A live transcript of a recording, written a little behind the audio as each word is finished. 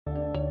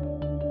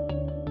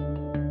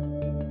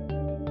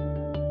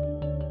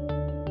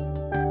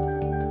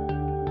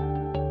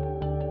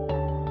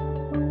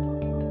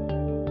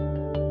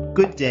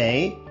Good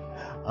day.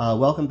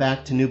 Welcome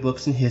back to New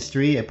Books in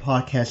History, a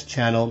podcast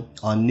channel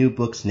on New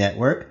Books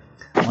Network.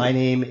 My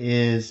name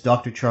is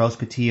Dr. Charles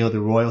Coutinho of the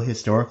Royal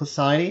Historical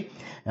Society,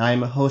 and I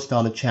am a host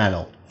on the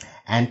channel.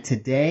 And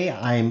today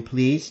I am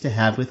pleased to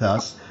have with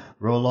us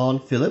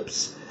Roland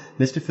Phillips.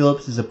 Mr.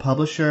 Phillips is a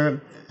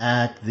publisher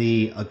at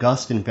the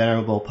August and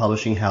Venerable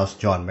Publishing House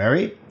John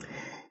Murray.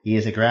 He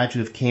is a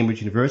graduate of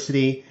Cambridge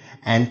University,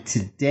 and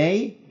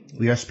today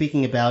we are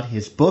speaking about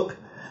his book,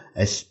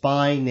 A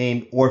Spy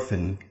Named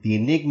Orphan, The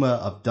Enigma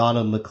of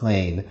Donald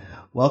Maclean.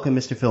 Welcome,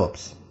 Mr.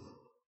 Phillips.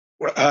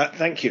 Well,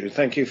 thank you.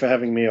 Thank you for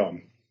having me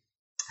on.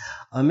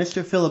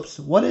 Mr. Phillips,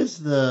 what is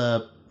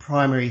the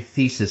primary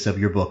thesis of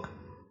your book?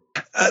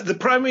 The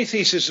primary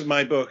thesis of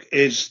my book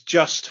is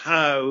just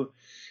how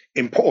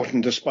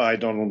important a spy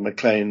Donald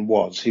Maclean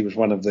was. He was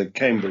one of the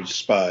Cambridge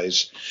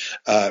spies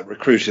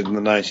recruited in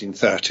the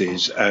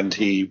 1930s, and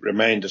he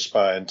remained a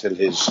spy until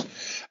his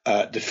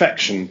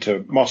defection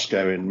to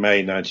Moscow in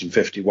May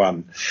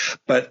 1951.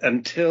 But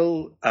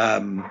until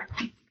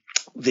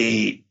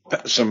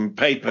some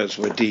papers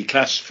were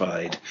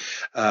declassified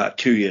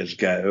 2 years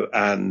ago,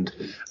 and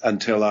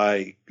until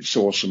I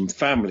saw some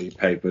family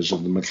papers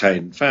of the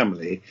Maclean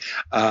family,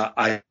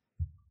 I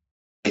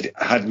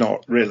had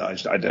not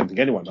realized, I don't think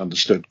anyone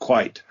understood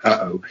quite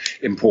how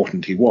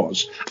important he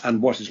was,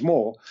 and what is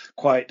more,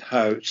 quite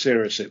how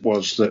serious it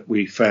was that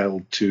we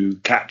failed to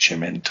catch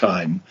him in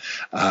time,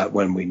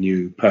 when we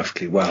knew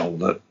perfectly well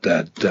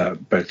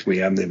that both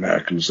we and the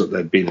Americans, that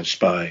there'd been a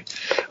spy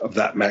of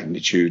that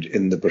magnitude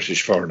in the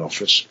British Foreign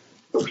Office.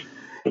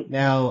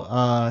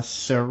 Now,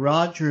 Sir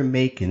Roger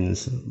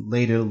Makins,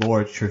 later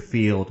Lord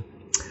Sherfield,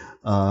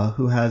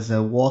 who has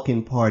a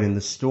walking part in the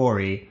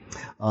story,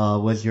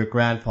 was your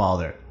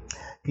grandfather.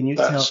 Can you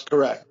That's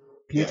correct.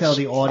 Can you tell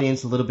the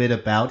audience a little bit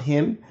about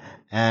him?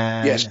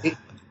 Yes,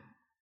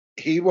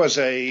 he was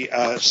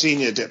a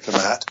senior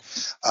diplomat.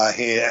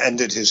 He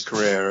ended his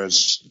career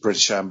as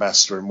British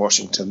ambassador in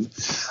Washington.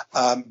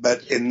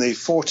 But in the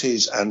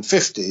 40s and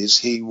 50s,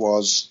 he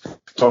was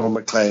Donald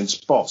Maclean's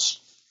boss.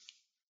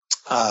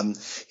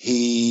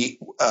 He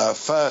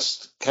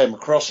first came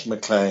across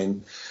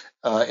Maclean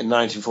in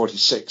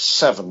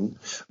 1946-7,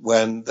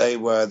 when they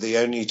were the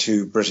only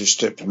two British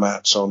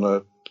diplomats on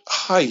a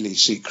highly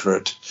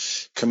secret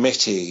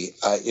committee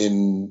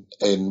in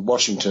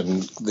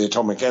Washington, the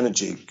Atomic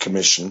Energy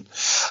Commission,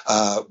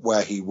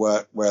 where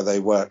they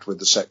worked with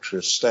the Secretary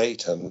of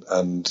State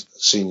and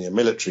senior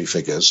military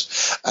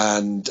figures,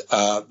 and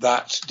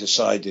that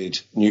decided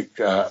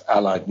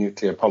Allied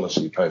nuclear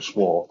policy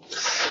post-war.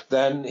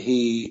 Then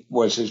he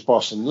was his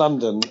boss in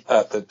London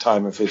at the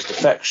time of his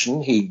defection.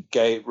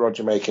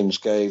 Roger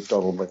Makins gave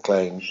Donald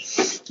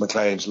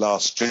Maclean's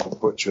last job,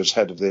 which was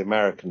head of the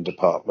American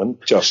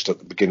department, just at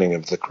the beginning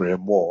of the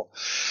Korean War,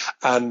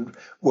 and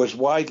was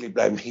widely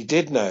blamed. He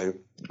did know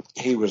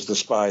he was the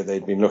spy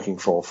they'd been looking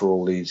for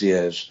all these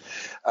years,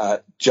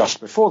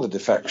 just before the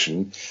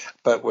defection,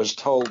 but was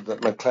told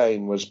that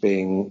Maclean was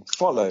being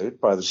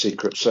followed by the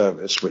Secret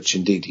Service, which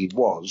indeed he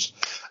was,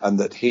 and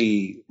that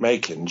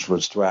Makins,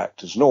 was to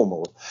act as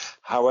normal.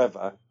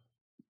 However,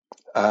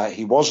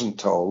 he wasn't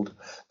told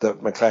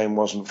that Maclean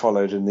wasn't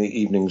followed in the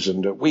evenings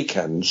and at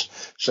weekends.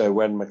 So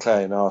when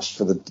Maclean asked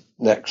for the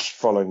next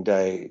following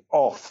day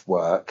off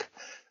work,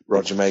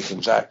 Roger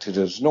Makins acted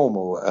as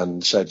normal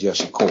and said,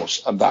 yes, of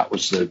course. And that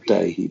was the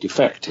day he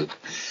defected.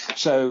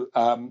 So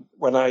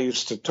when I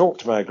used to talk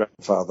to my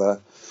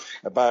grandfather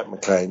about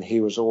Maclean, he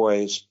was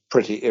always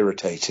pretty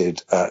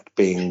irritated at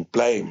being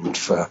blamed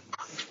for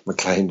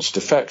Maclean's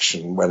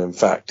defection, when in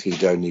fact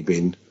he'd only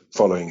been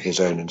following his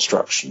own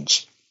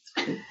instructions.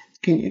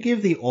 Can you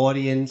give the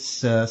audience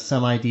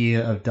some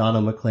idea of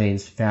Donald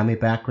Maclean's family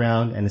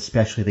background, and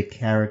especially the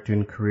character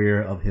and career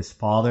of his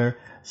father,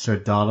 Sir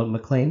Donald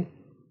Maclean?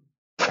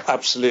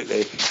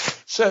 Absolutely.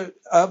 So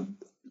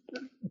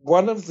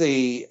one of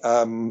the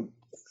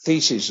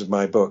theses of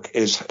my book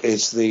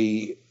is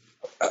the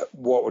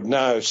what would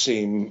now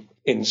seem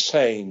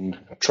insane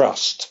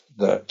trust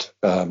that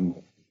the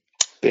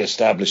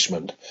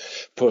establishment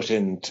put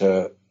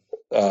into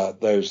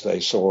those they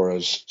saw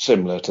as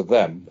similar to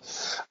them.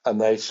 And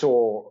they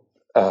saw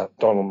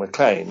Donald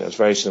Maclean as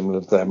very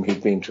similar to them.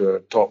 He'd been to a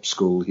top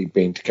school, he'd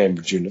been to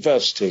Cambridge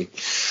University,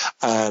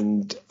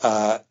 and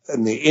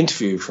in the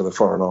interview for the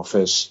Foreign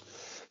Office,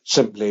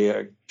 simply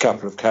a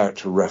couple of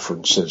character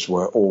references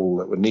were all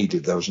that were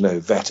needed. There was no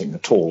vetting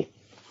at all.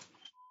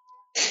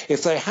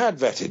 If they had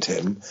vetted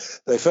him,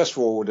 they first of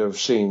all would have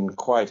seen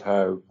quite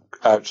how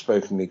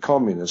outspokenly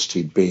communist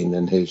he'd been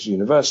in his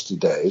university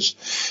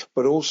days,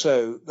 but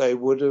also they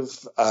would have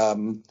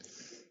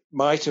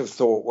might have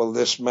thought, well,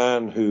 this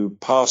man who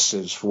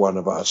passes for one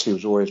of us, he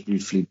was always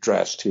beautifully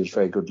dressed, he was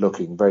very good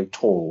looking, very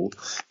tall,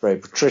 very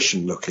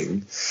patrician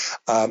looking.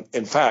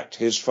 In fact,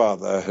 his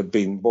father had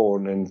been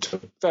born into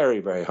very,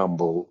 very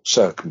humble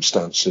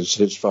circumstances.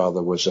 His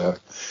father was a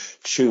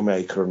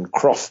shoemaker and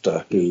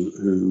crofter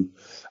who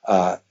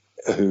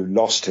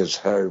lost his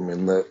home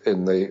in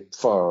the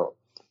far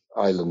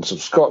islands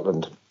of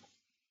Scotland.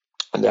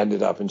 and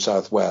ended up in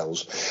South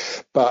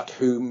Wales, but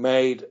who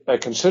made a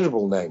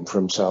considerable name for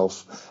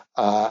himself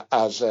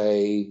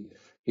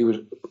he was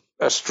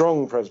a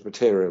strong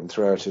Presbyterian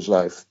throughout his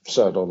life,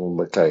 Sir Donald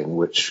Maclean,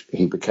 which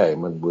he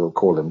became, and we'll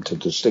call him to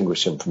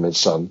distinguish him from his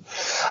son,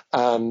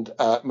 and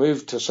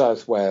moved to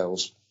South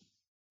Wales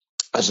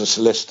as a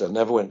solicitor.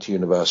 Never went to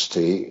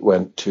university,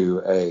 went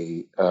to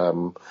a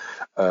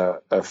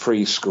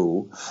free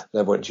school,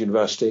 never went to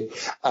university,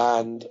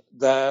 and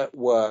there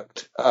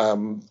worked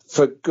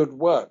for good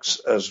works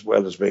as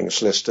well as being a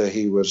solicitor.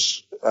 He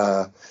was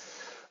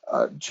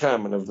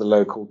chairman of the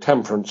local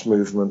temperance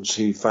movements.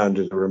 He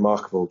founded a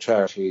remarkable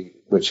charity,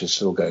 which is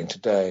still going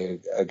today,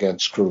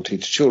 against cruelty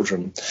to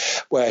children,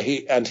 where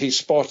he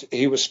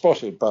was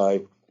spotted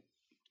by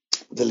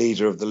the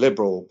leader of the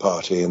Liberal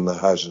Party in the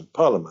House of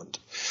Parliament,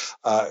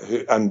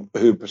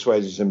 who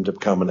persuaded him to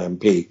become an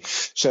MP.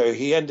 So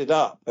he ended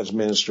up as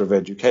Minister of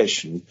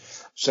Education.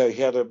 So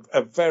he had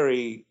a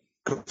very,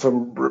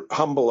 from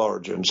humble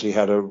origins, he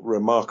had a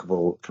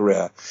remarkable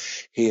career.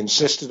 He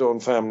insisted on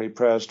family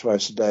prayers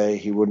twice a day.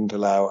 He wouldn't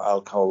allow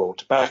alcohol or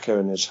tobacco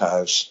in his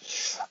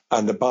house.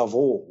 And above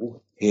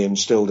all, he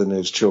instilled in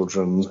his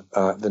children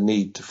the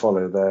need to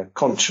follow their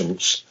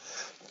conscience.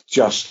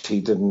 Just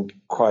he didn't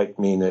quite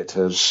mean it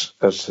as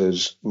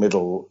his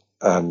middle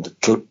and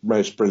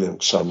most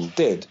brilliant son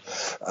did,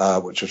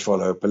 which was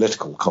follow a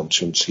political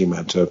conscience. He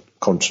meant a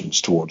conscience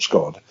towards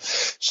God.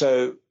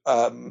 So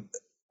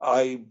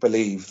I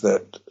believe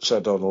that Sir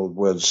Donald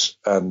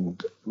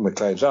and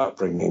Maclean's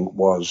upbringing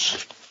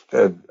was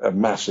a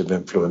massive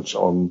influence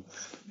on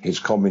his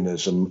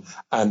communism,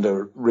 and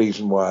a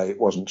reason why it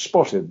wasn't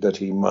spotted that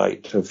he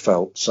might have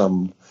felt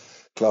some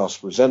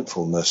class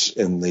resentfulness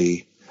in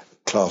the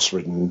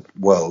class-ridden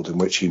world in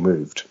which he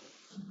moved.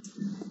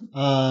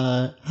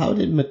 How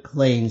did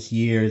Maclean's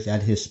years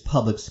at his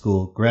public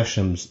school,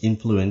 Gresham's,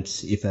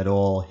 influence, if at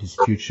all, his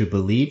future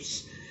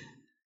beliefs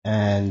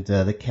and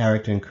his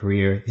character and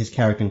career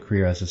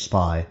as a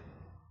spy?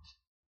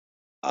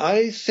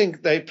 I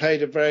think they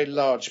played a very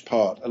large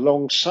part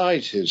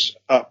alongside his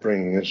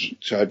upbringing,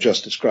 as I've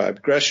just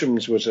described.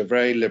 Gresham's was a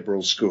very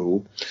liberal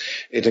school.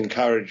 It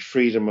encouraged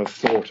freedom of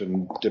thought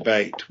and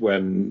debate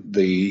when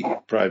the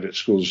private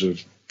schools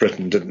of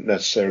Britain didn't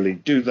necessarily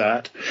do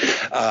that.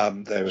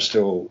 They were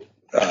still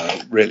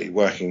really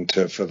working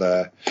for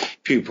their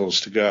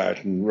pupils to go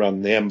out and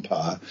run the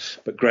empire,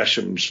 but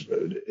Gresham's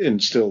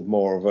instilled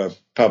more of a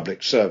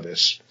public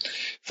service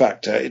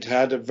factor. It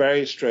had a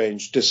very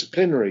strange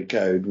disciplinary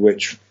code,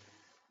 which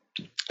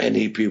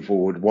any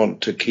pupil would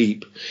want to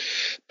keep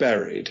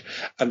buried.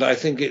 And I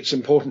think it's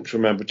important to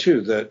remember,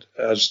 too, that,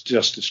 as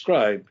just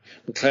described,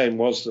 Maclean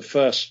was the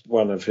first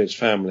one of his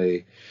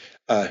family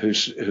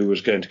who was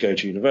going to go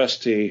to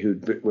university,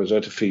 who was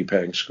at a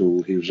fee-paying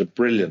school. He was a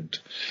brilliant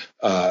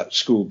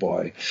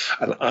schoolboy.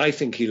 And I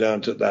think he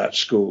learned at that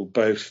school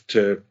both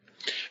to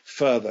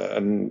further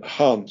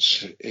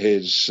enhance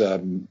his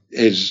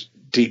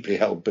deeply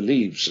held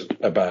beliefs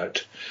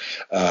about,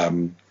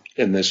 in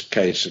this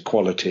case,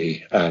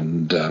 equality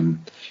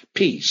and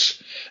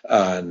peace,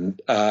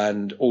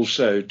 and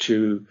also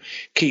to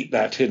keep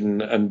that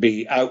hidden and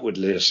be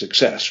outwardly a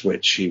success,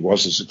 which he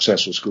was a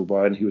successful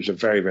schoolboy, and he was a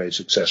very, very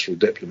successful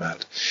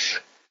diplomat.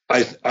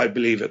 I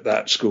believe at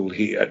that school,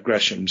 at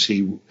Gresham's,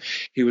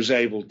 he was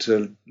able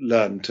to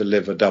learn to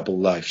live a double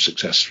life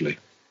successfully.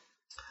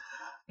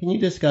 Can you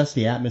discuss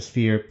the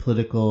atmosphere,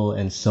 political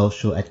and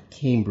social, at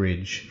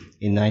Cambridge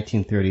in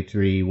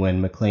 1933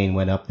 when Maclean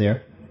went up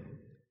there?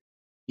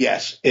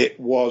 Yes, it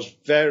was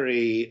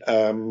very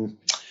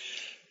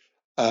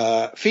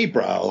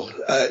febrile.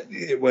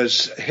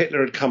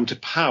 Hitler had come to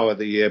power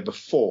the year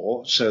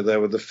before, so there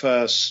were the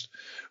first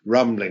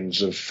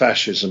rumblings of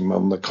fascism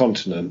on the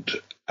continent.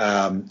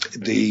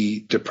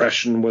 The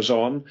Depression was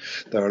on.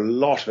 There were a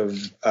lot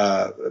of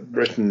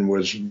Britain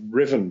was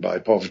riven by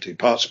poverty.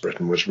 Parts of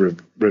Britain was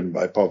riven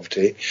by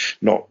poverty,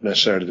 not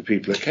necessarily the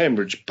people at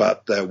Cambridge,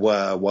 but there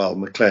were, while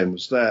Maclean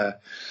was there,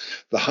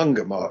 the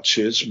hunger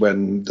marches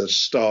when the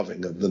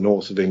starving of the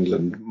north of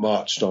England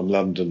marched on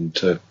London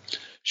to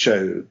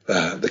show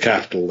the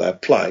capital their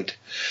plight.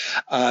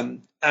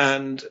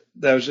 And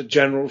there was a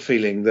general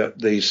feeling that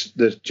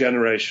the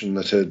generation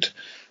that had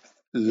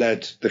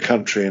led the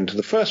country into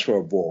the First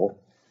World War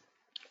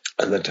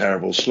and the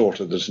terrible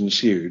slaughter that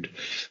ensued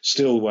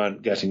still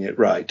weren't getting it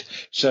right.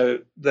 So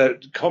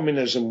the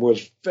communism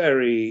was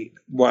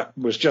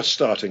just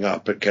starting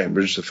up at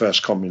Cambridge. The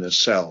first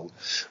communist cell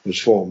was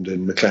formed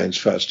in Maclean's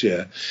first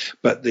year.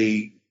 But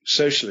the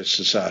Socialist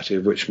Society,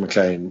 of which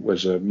Maclean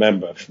was a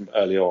member from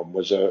early on,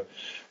 was a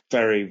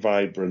very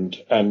vibrant,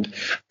 and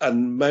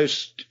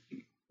most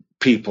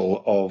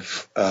people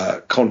of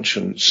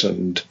conscience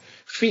and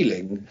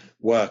feeling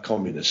were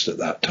communist at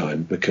that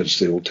time, because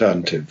the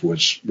alternative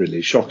was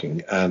really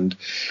shocking. And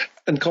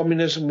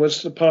communism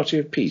was the party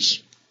of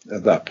peace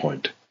at that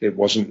point. It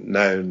wasn't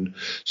known.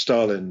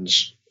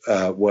 Stalin's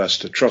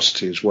worst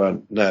atrocities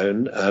weren't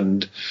known,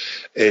 and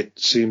it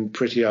seemed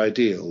pretty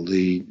ideal,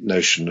 the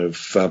notion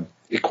of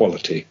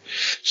equality.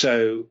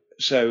 So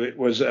so it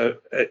was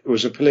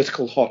a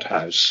political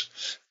hothouse,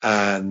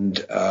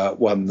 and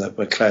one that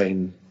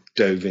Maclean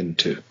dove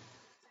into.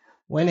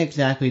 When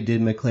exactly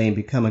did Maclean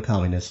become a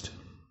communist?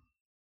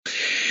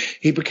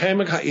 He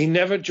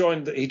didn't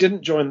join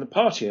the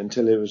party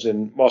until he was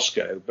in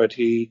Moscow, but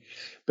he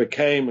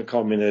became a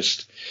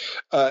communist.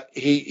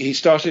 He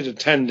started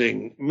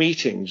attending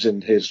meetings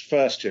in his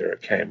first year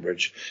at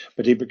Cambridge,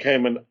 but he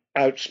became an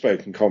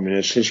outspoken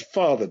communist. His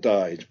father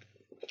died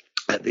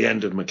at the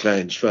end of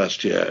Maclean's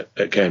first year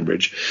at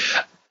Cambridge,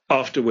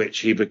 after which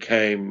he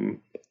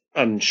became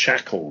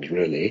unshackled,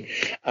 really,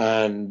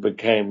 and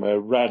became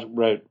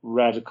wrote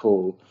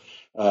radical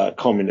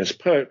communist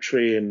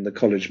poetry in the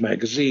college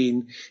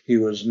magazine. He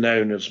was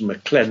known as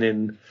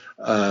Maclenin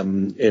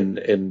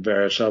in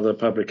various other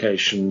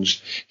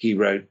publications. He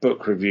wrote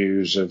book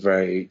reviews of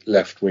very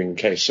left-wing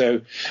case.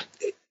 So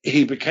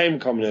he became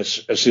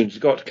communist as soon as he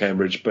got to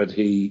Cambridge, but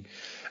he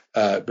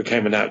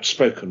became an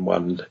outspoken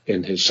one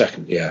in his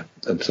second year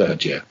and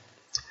third year.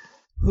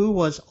 Who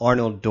was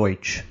Arnold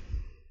Deutsch?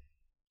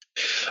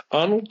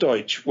 Arnold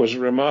Deutsch was a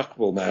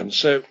remarkable man.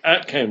 So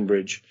at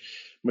Cambridge,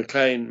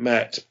 Maclean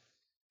met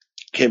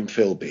Kim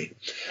Philby,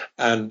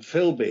 and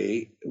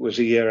Philby was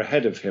a year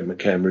ahead of him at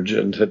Cambridge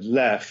and had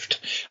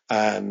left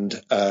and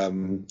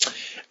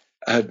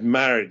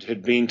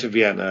had been to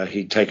Vienna.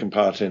 He'd taken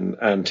part in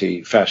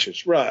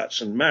anti-fascist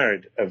riots and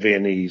married a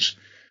Viennese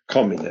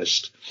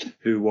communist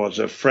who was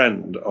a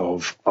friend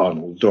of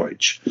Arnold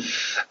Deutsch.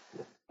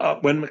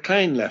 When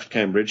Maclean left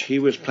Cambridge, he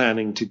was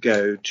planning to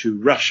go to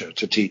Russia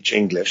to teach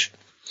English,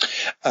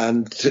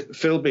 and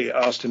Philby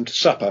asked him to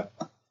supper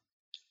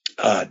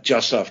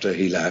just after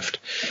he left,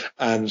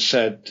 and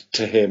said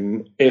to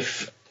him,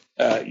 if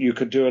you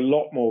could do a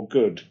lot more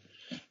good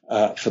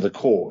for the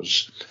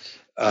cause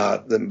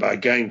than by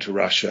going to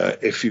Russia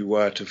if you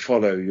were to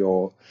follow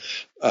your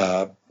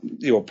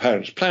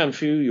parents' plan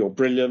for you, you're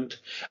brilliant,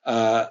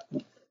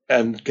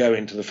 and go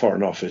into the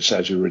Foreign Office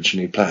as you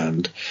originally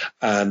planned.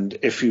 And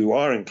if you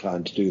are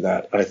inclined to do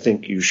that, I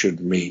think you should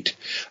meet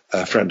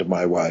a friend of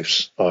my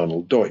wife's,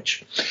 Arnold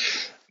Deutsch.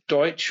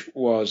 Deutsch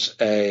was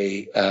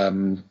a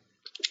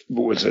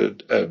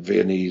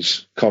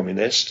Viennese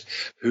communist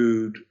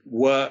who'd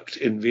worked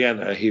in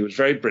Vienna. He was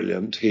very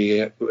brilliant.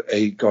 He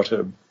got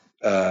a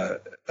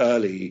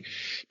early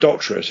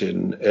doctorate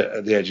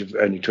at the age of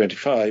only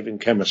 25 in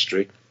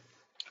chemistry,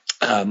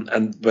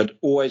 but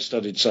always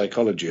studied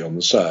psychology on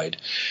the side.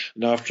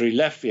 And after he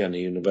left Vienna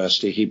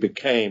University, he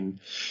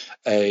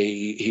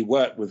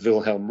worked with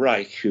Wilhelm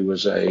Reich, who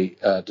was a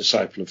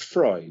disciple of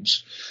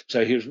Freud's.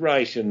 So he was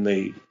right in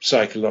the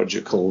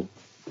psychological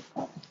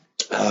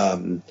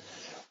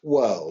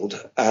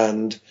world,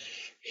 and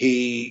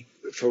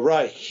for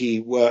Reich, he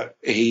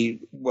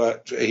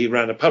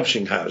ran a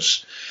publishing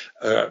house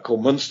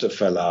called Münster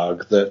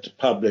Verlag that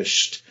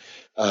published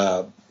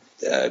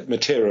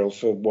material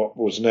for what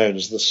was known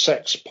as the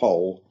Sex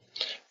Pol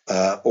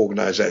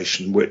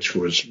organization, which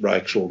was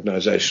Reich's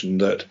organization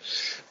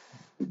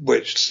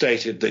which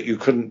stated that you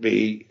couldn't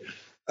be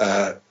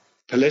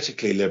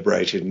politically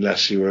liberated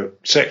unless you were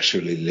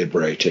sexually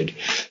liberated.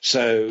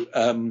 So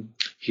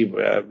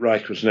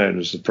Reich was known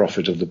as the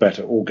prophet of the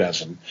better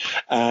orgasm.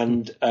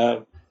 And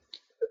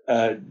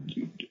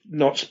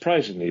not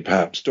surprisingly,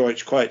 perhaps,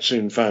 Deutsch quite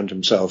soon found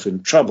himself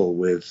in trouble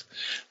with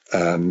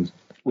the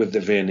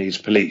Viennese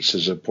police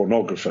as a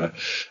pornographer,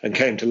 and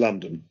came to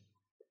London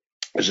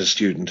as a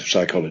student of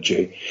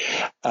psychology.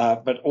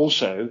 But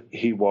also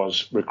he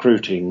was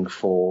recruiting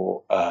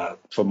for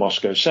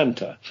Moscow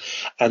Center.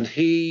 And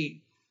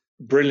he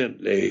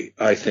brilliantly,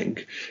 I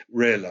think,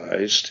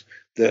 realized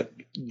that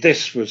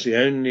this was the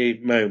only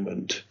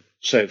moment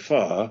so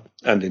far,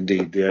 and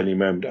indeed the only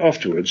moment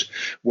afterwards,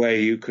 where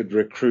you could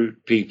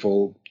recruit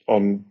people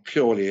on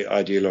purely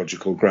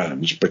ideological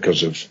grounds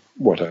because of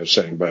what I was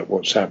saying about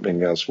what's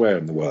happening elsewhere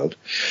in the world.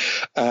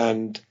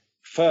 And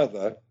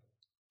further,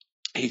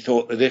 he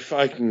thought that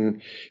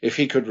if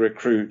he could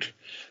recruit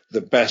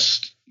the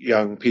best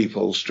young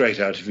people straight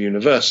out of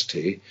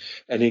university,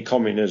 any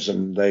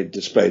communism they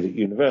displayed at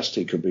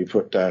university could be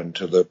put down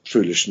to the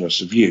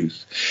foolishness of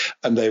youth,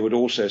 and they would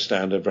also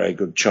stand a very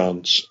good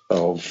chance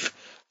of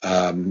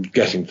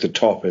getting to the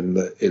top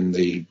in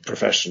the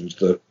professions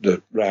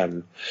that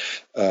ran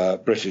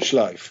British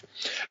life.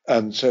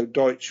 And so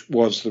Deutsch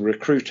was the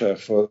recruiter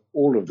for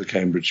all of the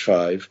Cambridge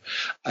Five,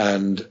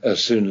 and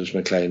as soon as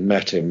Maclean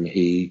met him,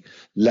 he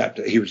leapt.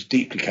 He was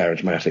deeply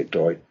charismatic,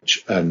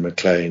 Deutsch, and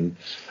Maclean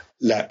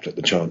leapt at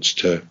the chance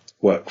to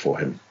work for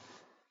him.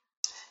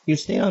 You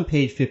state on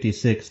page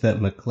 56 that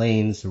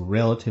Maclean's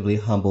relatively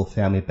humble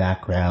family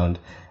background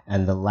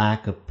and the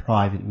lack of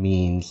private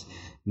means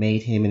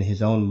made him, in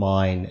his own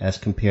mind, as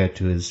compared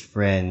to his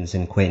friends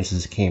and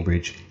acquaintances at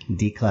Cambridge,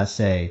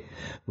 déclassé.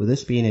 Will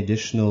this be an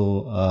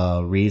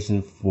additional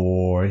reason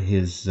for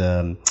his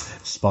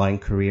spying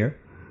career?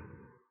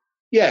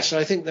 Yes,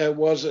 I think there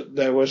was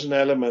an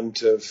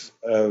element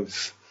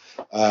of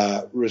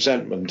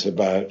resentment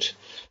about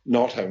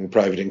not having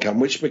private income,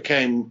 which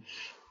became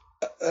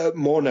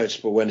more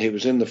notable when he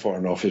was in the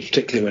Foreign Office,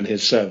 particularly when he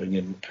was serving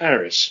in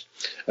Paris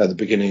at the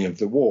beginning of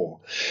the war,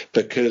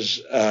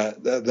 because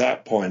at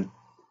that point,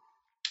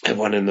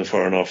 everyone in the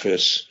Foreign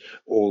Office,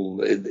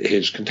 all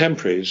his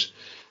contemporaries,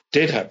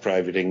 did have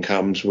private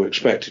incomes, were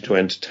expected to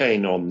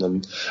entertain on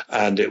them,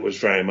 and it was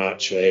very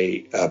much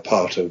a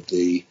part of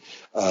the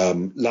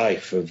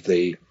life of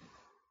the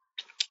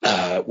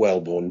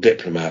well-born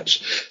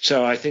diplomats.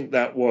 So I think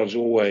that was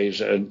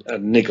always a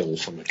niggle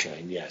for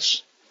Maclean,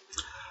 yes.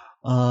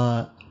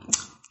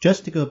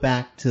 Just to go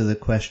back to the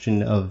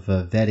question of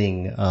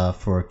vetting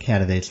for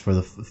candidates for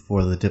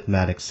the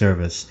diplomatic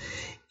service,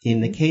 in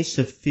the case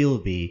of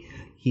Philby,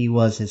 he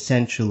was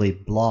essentially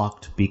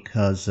blocked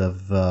because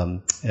of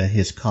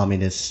his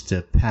communist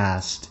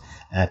past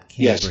at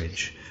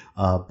Cambridge.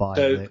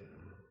 Yes.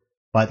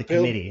 By the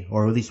committee,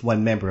 or at least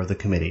one member of the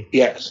committee.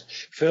 Yes.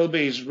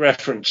 Philby's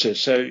references,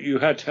 so you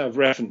had to have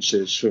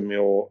references from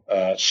your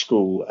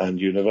school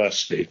and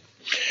university,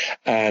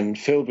 and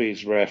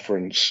Philby's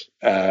reference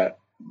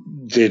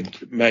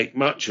did make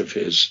much of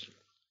his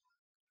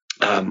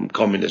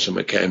communism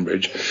at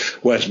Cambridge,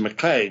 whereas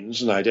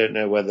Maclean's, and I don't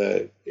know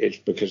whether it's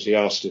because he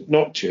asked it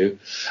not to,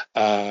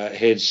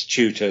 his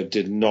tutor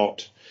did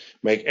not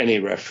make any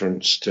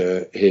reference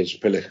to his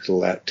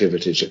political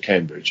activities at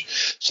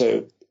Cambridge.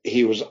 So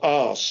he was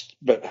asked,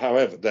 but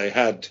however, they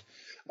had,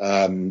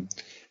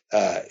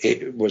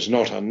 it was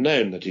not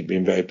unknown that he'd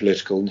been very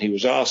political, and he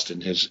was asked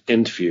in his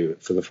interview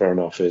for the Foreign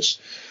Office,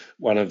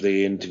 one of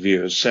the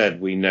interviewers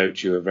said, "We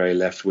note you are very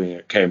left-wing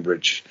at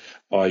Cambridge.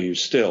 Are you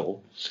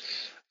still?"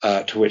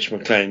 To which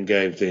Maclean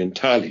gave the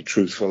entirely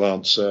truthful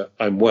answer,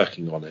 "I'm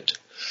working on it."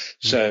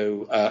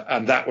 So,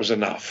 and that was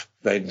enough.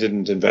 They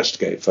didn't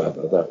investigate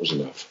further. That was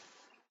enough.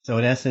 So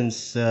in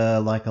essence,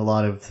 like a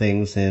lot of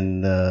things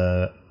in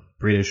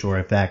British, or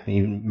in fact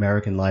even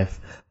American life,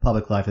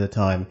 public life at the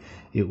time,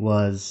 it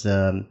was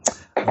a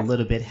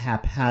little bit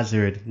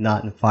haphazard,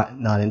 not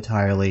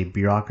entirely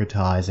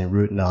bureaucratized and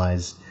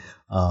routinized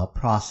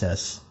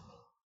process.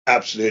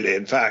 Absolutely.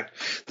 In fact,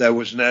 there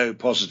was no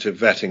positive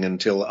vetting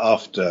until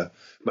after.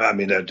 I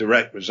mean, a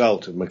direct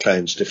result of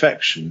Maclean's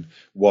defection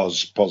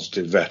was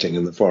positive vetting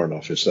in the Foreign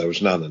Office. There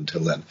was none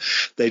until then.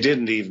 They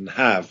didn't even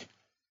have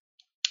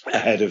a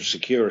head of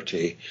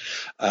security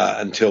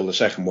until the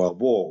Second World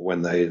War,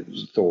 when they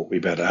thought we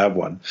better have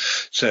one.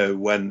 So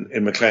when,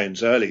 in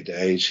Maclean's early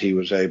days, he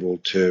was able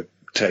to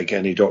take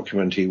any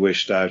document he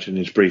wished out in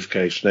his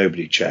briefcase,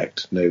 nobody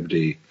checked,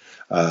 nobody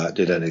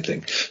did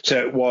anything. So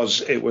it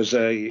was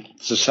a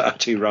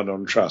society run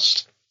on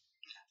trust.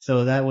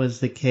 So that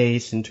was the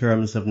case in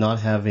terms of not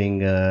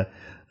having a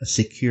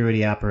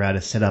security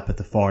apparatus set up at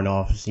the Foreign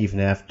Office, even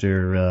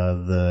after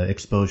the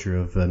exposure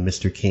of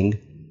Mr. King?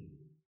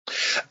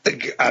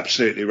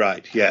 Absolutely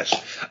right, yes.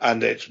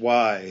 And it's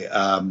why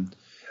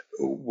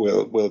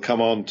we'll come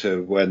on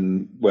to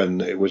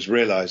when it was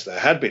realized there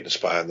had been a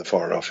spy in the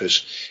Foreign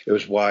Office, it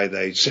was why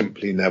they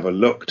simply never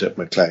looked at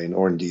Maclean,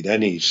 or indeed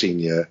any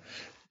senior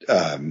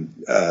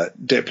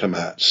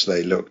diplomats.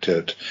 They looked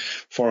at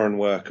foreign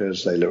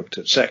workers, they looked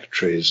at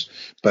secretaries,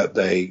 but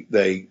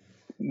they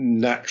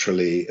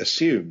naturally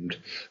assumed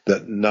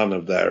that none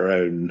of their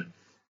own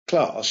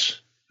class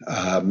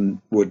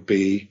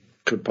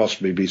could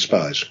possibly be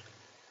spies.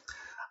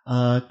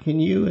 Can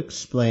you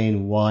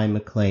explain why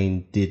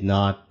Maclean did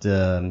not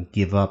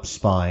give up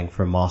spying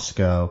for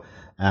Moscow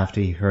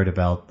after he heard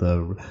about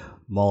the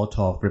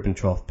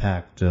Molotov-Ribbentrop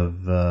Pact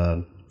of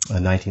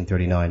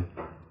 1939?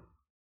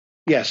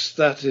 Yes,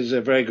 that is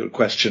a very good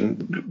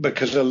question,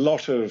 because a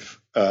lot of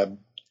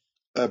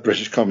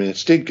British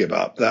communists did give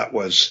up. That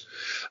was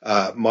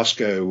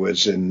Moscow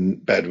was in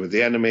bed with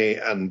the enemy,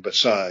 and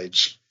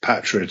besides,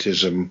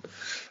 patriotism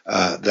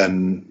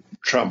then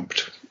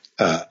trumped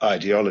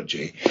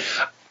ideology.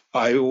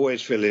 I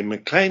always feel in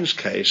Maclean's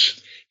case,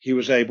 he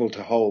was able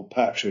to hold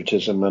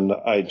patriotism and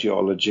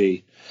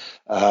ideology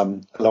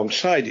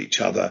alongside each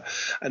other.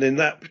 And in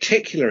that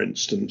particular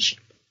instance,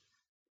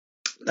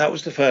 that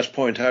was the first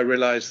point I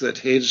realized that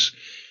his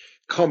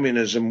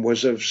communism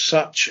was of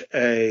such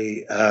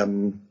a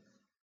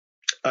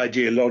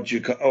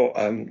ideological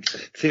or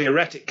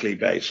theoretically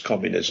based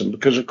communism,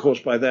 because, of course,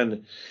 by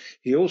then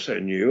he also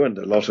knew, and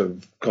a lot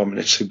of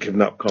communists had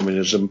given up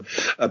communism,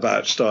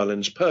 about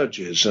Stalin's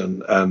purges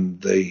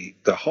and the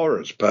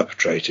horrors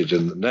perpetrated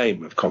in the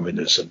name of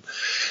communism.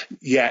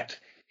 Yet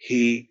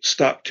he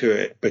stuck to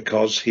it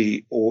because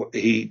he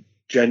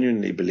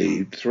genuinely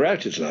believed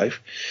throughout his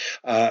life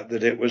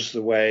that it was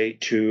the way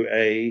to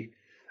a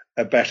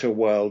better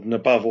world, and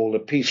above all, a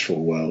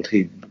peaceful world.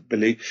 He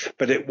believed,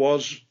 but it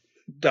was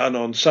done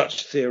on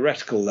such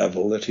theoretical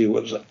level that he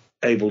was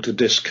able to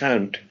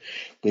discount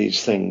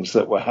these things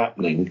that were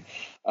happening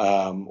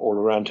all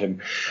around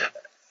him,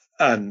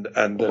 and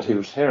that he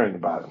was hearing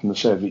about in the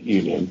Soviet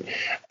Union.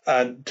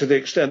 And to the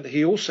extent that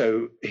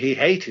he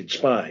hated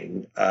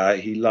spying,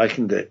 he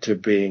likened it to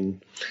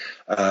being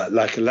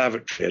like a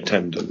lavatory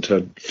attendant,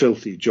 a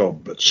filthy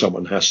job, but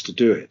someone has to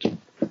do it,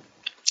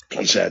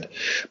 he said.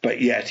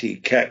 But yet he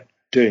kept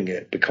doing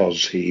it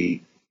because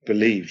he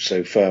believed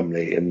so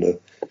firmly in the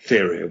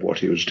theory of what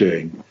he was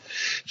doing.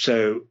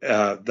 So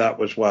that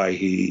was why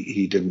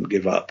he didn't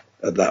give up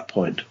at that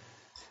point.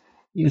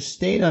 You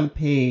state on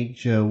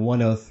page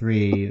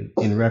 103,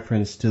 in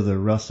reference to the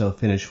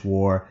Russo-Finnish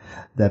War,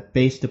 that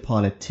based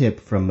upon a tip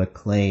from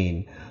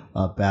Maclean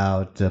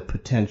about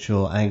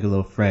potential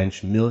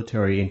Anglo-French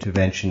military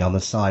intervention on the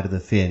side of the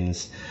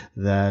Finns,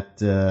 that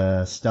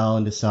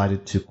Stalin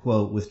decided to,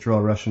 quote, withdraw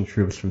Russian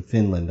troops from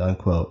Finland,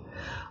 unquote.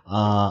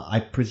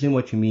 I presume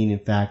what you mean, in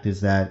fact,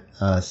 is that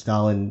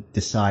Stalin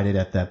decided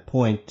at that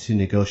point to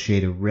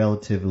negotiate a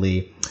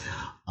relatively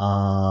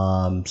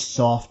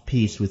soft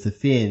peace with the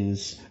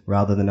Finns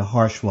rather than a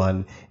harsh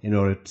one, in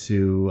order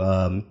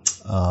to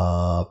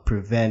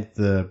prevent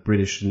the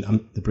British and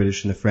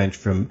the French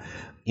from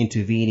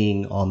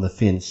intervening on the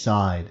Finn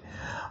side.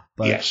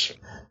 But yes.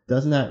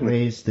 Doesn't that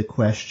raise the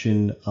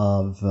question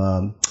of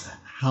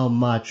how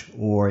much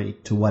or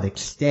to what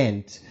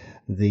extent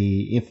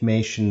the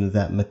information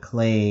that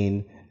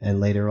Maclean and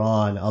later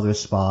on other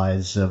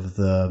spies of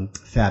the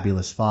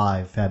Fabulous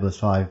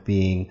Five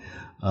being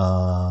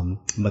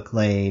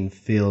Maclean,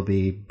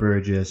 Philby,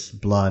 Burgess,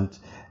 Blunt,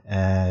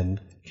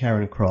 and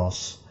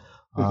Cairncross.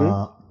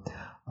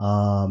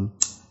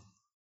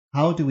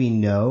 How do we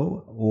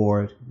know,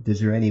 or is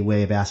there any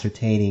way of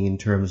ascertaining in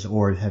terms,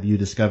 or have you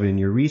discovered in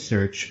your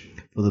research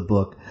for the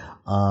book,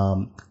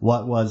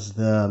 what was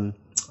the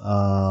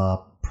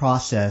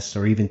process,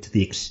 or even to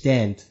the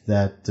extent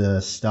that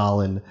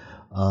Stalin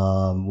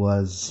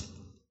was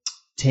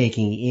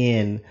taking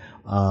in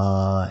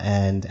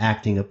and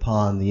acting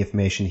upon the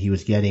information he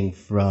was getting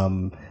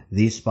from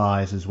these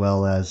spies, as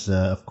well as,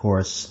 of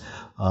course,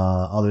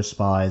 other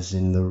spies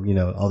in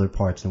the other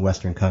parts in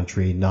Western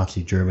country,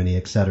 Nazi Germany,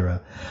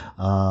 etc.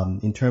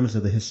 In terms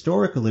of the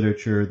historical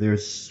literature,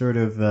 there's sort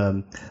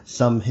of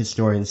some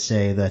historians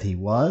say that he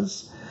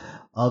was.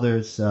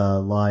 Others,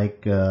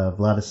 like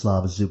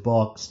Vladislav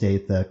Zubok,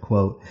 state that,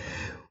 quote,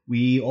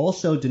 "We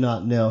also do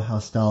not know how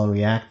Stalin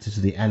reacted to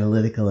the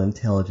analytical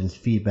intelligence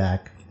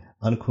feedback,"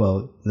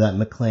 unquote, that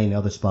Maclean and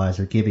other spies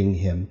are giving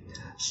him.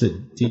 So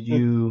did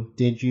you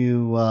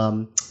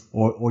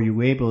or you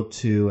were able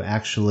to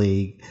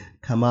actually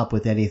come up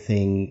with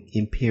anything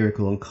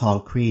empirical and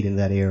concrete in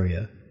that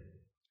area?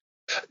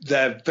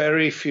 There are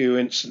very few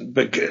instances,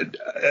 but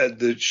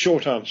the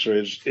short answer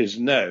is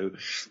no,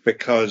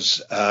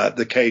 because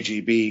the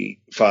KGB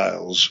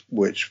files,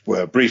 which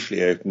were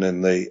briefly open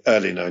in the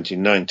early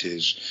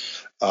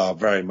 1990s, are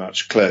very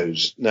much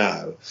closed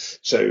now.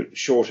 So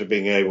short of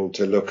being able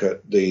to look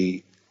at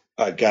the,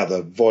 I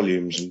gather,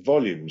 volumes and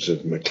volumes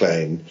of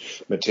Maclean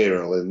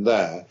material in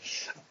there,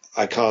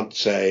 I can't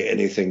say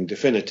anything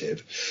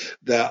definitive.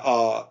 There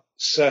are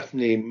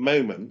certainly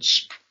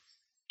moments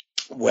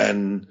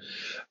when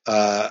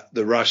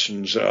the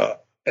Russians are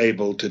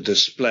able to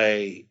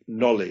display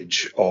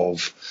knowledge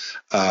of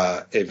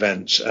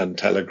events and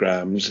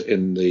telegrams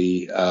in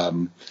the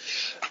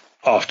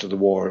after the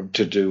war,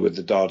 to do with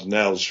the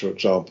Dardanelles, for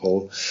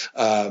example,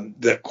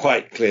 that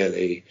quite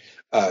clearly,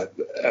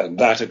 and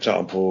that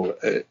example,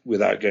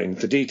 without going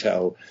into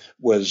detail,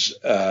 was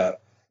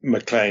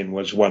Maclean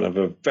was one of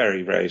a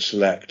very, very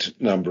select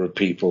number of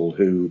people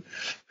who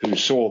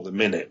saw the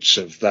minutes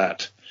of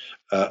that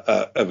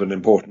of an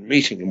important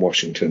meeting in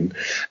Washington,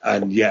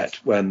 and yet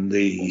when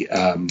the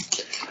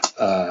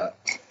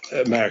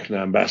American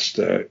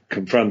ambassador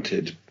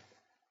confronted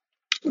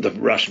the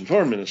Russian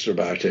foreign minister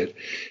about it,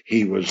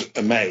 he was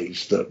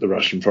amazed that the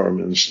Russian foreign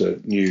minister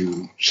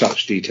knew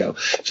such detail.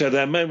 So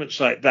there are moments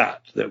like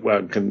that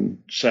one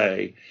can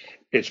say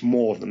it's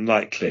more than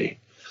likely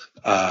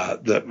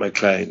that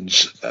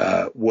Maclean's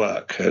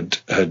work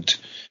had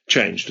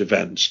changed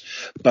events,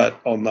 but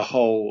on the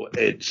whole,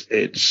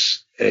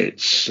 it's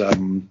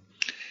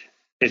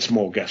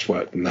more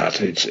guesswork than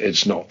that.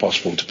 It's not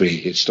possible to be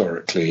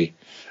historically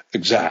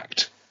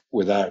exact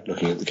without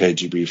looking at the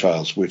KGB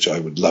files, which I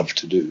would love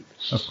to do.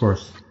 Of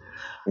course.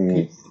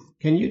 Can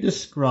you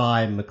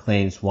describe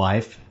Maclean's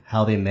wife,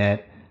 how they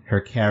met,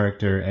 her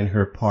character, and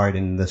her part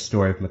in the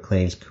story of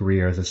Maclean's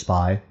career as a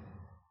spy?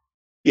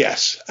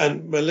 Yes,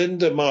 and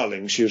Melinda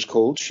Marling, she was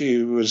called.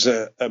 She was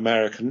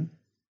American,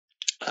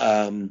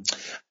 and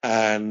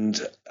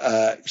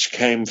she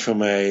came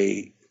from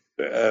a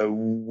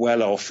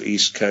well-off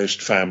East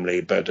Coast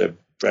family, but a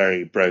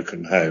very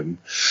broken home.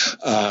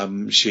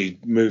 She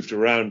moved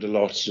around a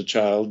lot as a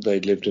child. They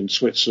lived in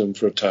Switzerland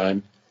for a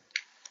time.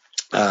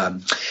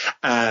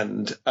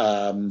 And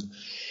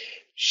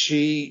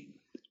she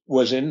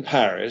was in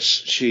Paris.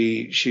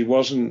 She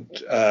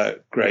wasn't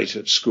great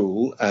at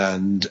school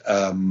and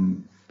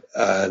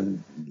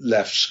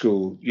left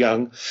school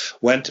young,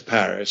 went to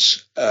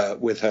Paris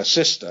with her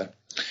sister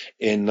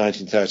in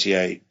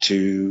 1938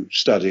 to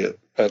study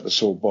at the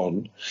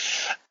Sorbonne.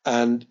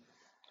 And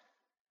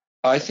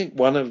I think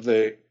one of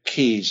the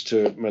keys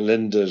to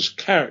Melinda's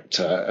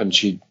character, and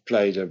she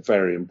played a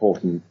very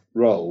important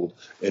role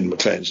in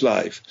Maclean's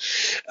life,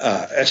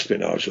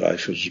 espionage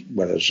life, as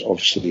well as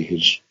obviously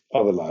his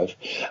other life,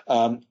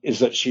 is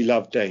that she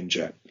loved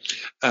danger.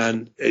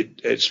 And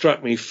it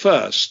struck me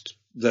first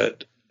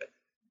that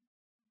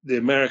the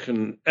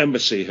American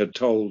embassy had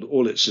told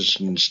all its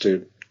citizens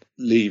to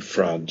leave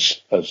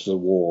France as the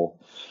war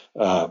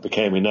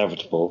became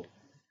inevitable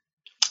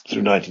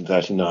through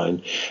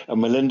 1939,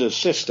 and Melinda's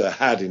sister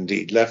had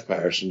indeed left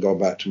Paris and gone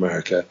back to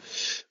America.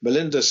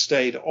 Melinda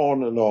stayed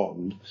on and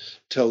on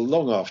till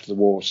long after the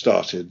war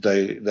started.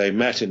 They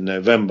met in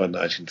November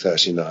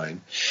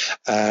 1939,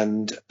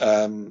 and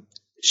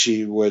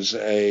she was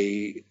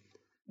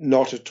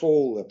not at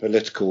all a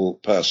political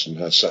person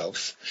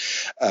herself.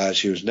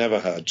 She was never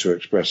heard to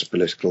express a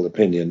political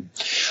opinion.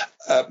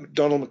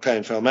 Donald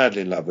Maclean fell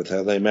madly in love with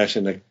her. They met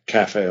in a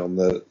cafe on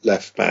the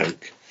left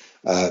bank,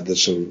 the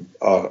sort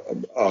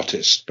of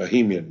artist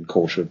bohemian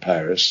quarter of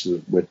Paris,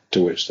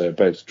 to which they're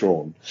both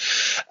drawn.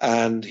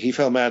 And he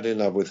fell madly in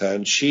love with her,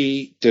 and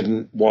she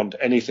didn't want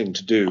anything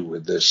to do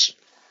with this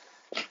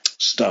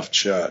stuffed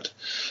shirt,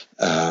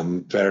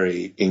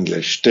 very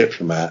English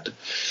diplomat,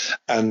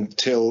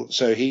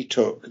 so he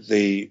took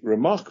the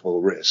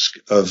remarkable risk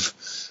of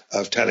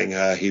telling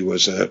her he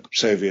was a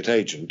Soviet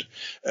agent,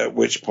 at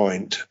which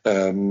point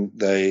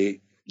they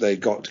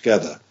got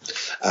together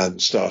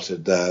and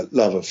started their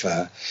love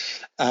affair,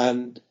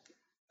 and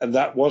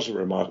that was a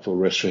remarkable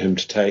risk for him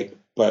to take,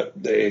 but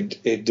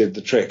it did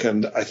the trick.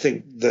 And I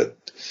think that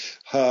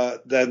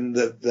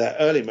their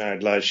early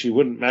married life, she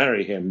wouldn't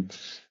marry him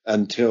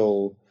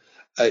until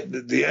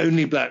the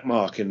only black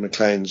mark in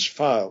Maclean's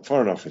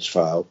Foreign Office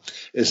file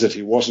is that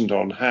he wasn't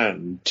on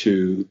hand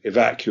to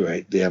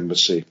evacuate the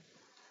embassy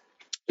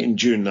in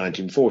June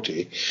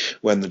 1940,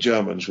 when the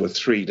Germans were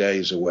 3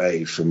 days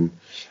away from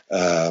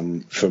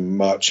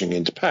marching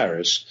into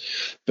Paris,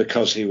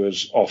 because he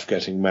was off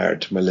getting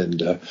married to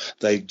Melinda.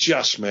 They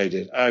just made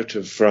it out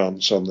of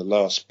France on the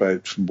last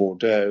boat from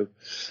Bordeaux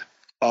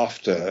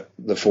after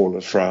the fall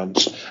of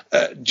France.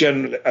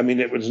 Generally, I mean,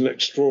 it was an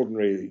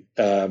extraordinary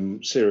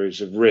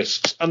series of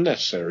risks,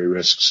 unnecessary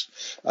risks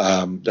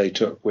they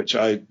took, which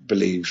I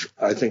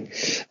think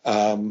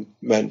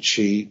meant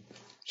she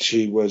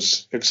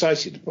was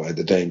excited by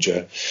the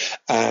danger.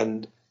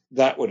 And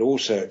that would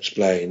also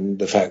explain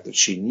the fact that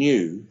she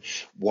knew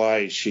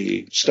why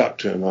she stuck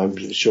to him. I'm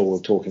sure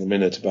we'll talk in a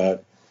minute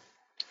about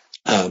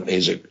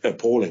his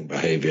appalling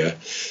behaviour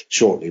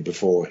shortly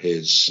before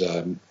his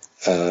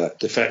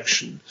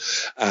defection,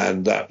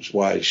 and that's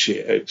why she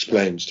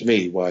explains to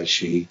me why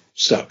she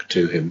stuck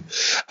to him.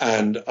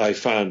 And I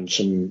found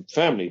some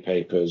family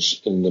papers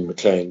in the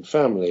Maclean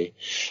family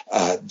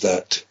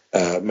that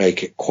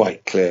make it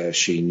quite clear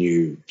she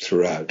knew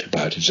throughout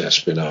about his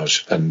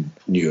espionage and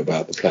knew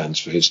about the plans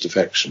for his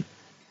defection.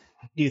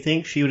 Do you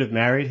think she would have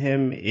married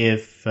him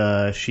if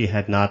she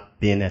had not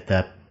been at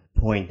that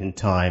point in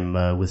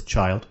time with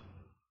child?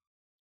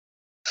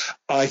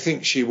 I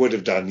think she would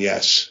have done,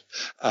 yes.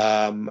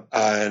 And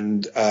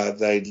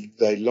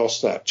they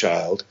lost that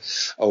child.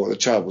 Oh, the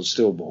child was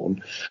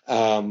stillborn.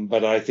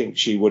 But I think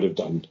she would have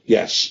done,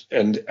 yes.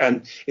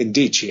 And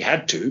indeed she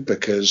had to,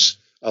 because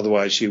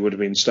otherwise she would have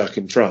been stuck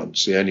in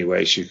France. The only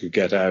way she could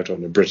get out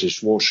on a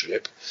British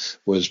warship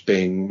was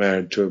being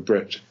married to a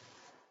Brit.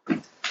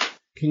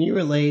 Can you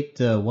relate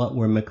what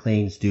were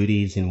Maclean's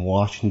duties in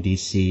Washington,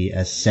 D.C.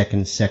 as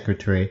second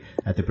secretary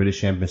at the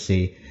British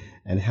Embassy,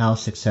 and how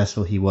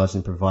successful he was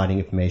in providing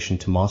information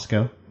to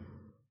Moscow?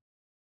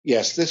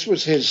 Yes, this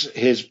was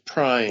his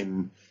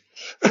prime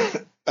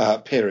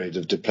period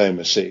of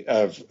diplomacy,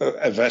 of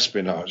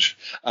espionage,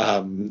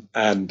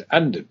 and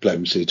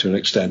diplomacy to an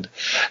extent.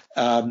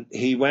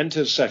 He went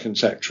as second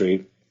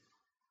secretary,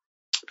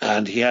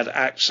 and he had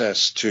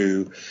access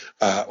to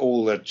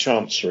all the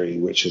chancery,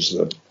 which is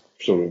the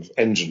sort of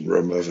engine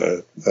room of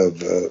a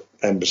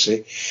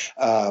embassy,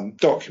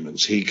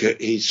 documents.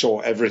 He saw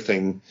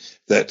everything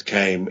that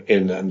came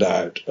in and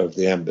out of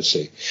the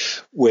embassy,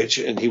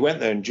 and he went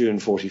there in June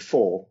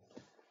 1944,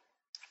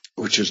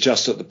 which was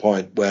just at the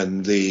point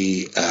when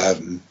the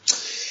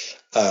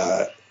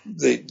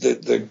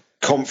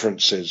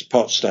conferences,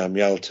 Potsdam,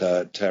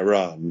 Yalta,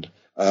 Tehran,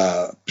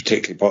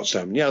 particularly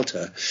Potsdam and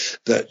Yalta,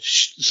 that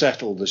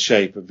settled the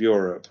shape of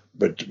Europe,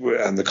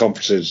 and the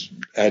conferences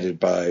headed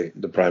by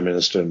the Prime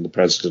Minister and the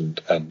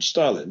President and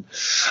Stalin,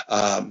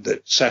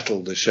 that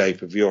settled the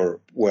shape of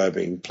Europe, were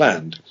being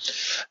planned.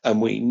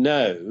 And we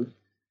know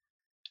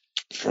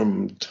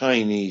from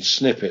tiny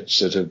snippets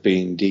that have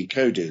been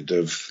decoded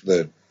of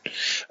the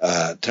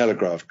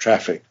telegraph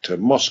traffic to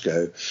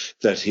Moscow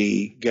that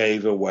he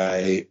gave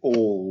away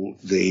all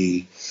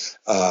the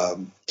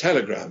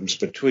telegrams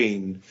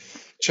between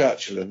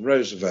Churchill and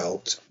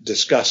Roosevelt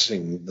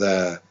discussing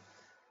their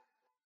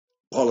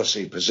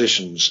policy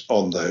positions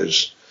on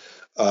those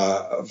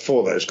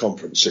for those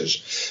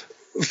conferences.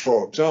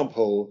 For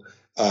example,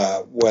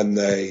 when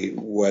they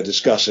were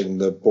discussing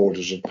the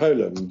borders of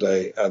Poland,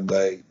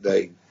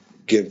 they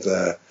give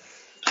their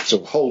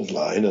sort of hold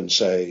line and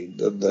say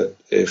that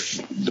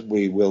if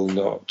we will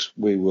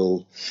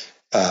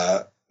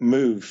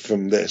move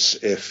from this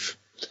if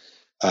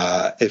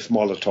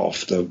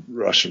Molotov, the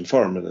Russian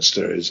foreign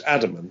minister, is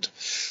adamant.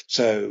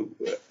 So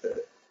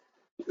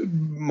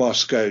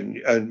Moscow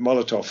and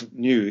Molotov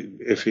knew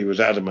if he was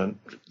adamant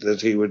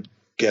that he would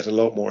get a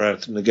lot more out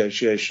of the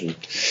negotiation.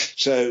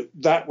 So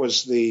that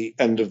was the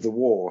end of the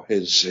war,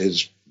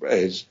 his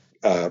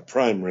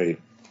primary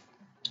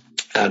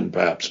and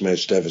perhaps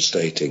most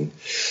devastating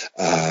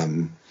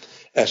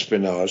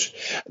espionage.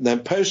 And then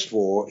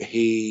post-war,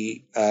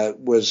 he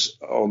was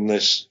on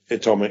this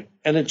Atomic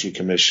Energy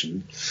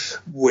Commission,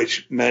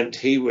 which meant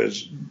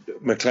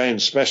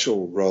Maclean's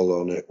special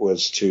role on it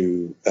was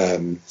to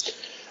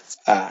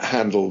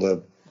handle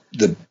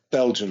the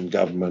Belgian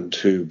government,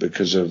 who,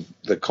 because of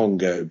the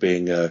Congo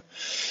being a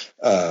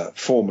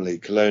formerly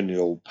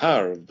colonial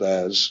power of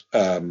theirs,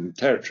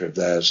 territory of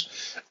theirs,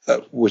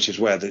 which is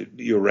where the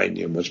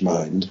uranium was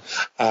mined.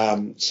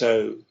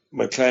 So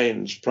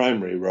Maclean's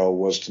primary role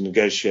was to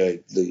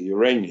negotiate the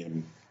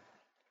uranium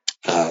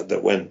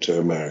that went to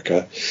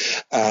America,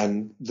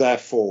 and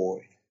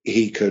therefore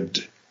he could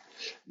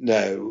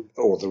know,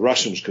 or the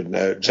Russians could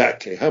know,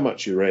 exactly how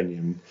much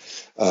uranium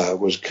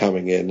was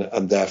coming in,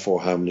 and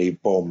therefore how many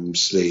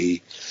bombs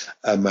the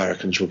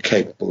Americans were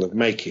capable of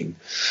making,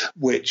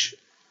 which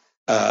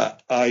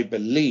I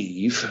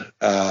believe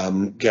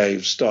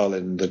gave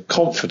Stalin the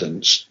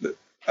confidence,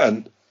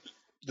 and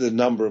the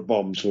number of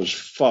bombs was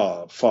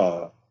far,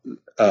 far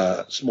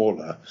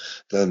smaller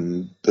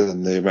than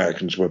the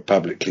Americans were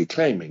publicly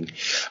claiming.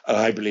 And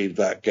I believe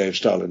that gave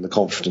Stalin the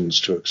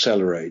confidence to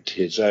accelerate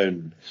his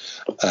own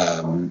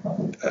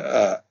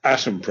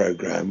atom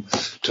program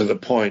to the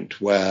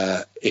point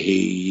where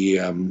he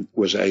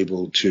was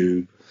able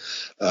to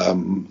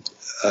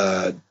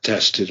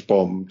test his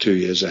bomb 2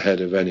 years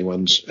ahead of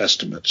anyone's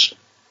estimates.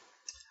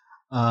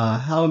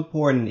 How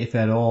important, if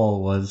at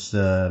all, was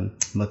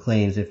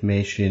Maclean's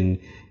information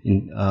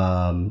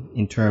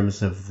in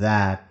terms of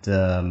that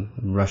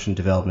Russian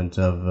development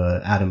of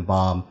atom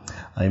bomb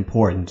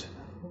important?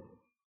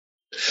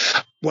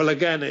 Well,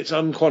 again, it's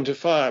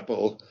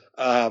unquantifiable,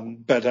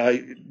 but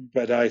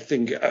I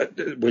think,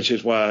 which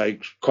is why I'm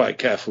quite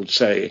careful to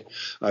say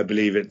I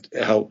believe it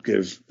helped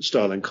give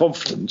Stalin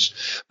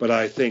confidence. But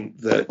I think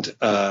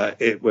that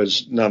it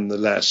was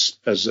nonetheless,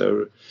 as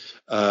a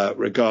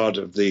regard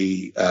of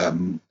the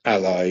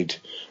Allied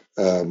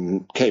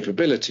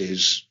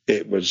capabilities,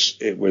 it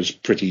was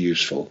pretty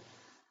useful.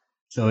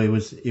 So it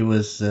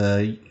was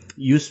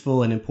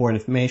useful and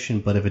important information,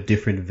 but of a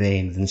different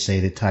vein than,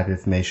 say, the type of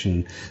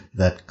information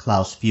that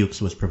Klaus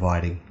Fuchs was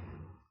providing.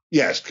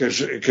 Yes,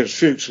 because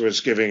Fuchs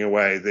was giving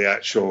away the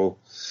actual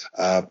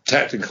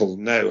technical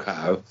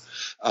know-how.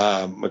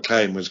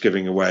 Maclean was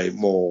giving away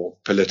more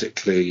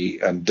politically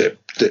and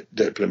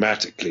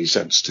diplomatically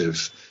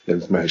sensitive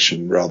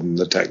information rather than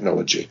the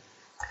technology.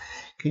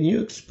 Can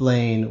you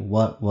explain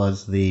what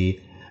was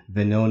the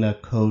Venona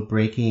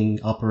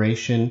code-breaking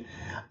operation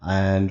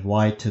and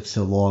why it took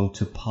so long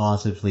to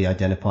positively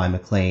identify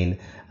Maclean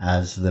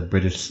as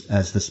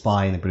the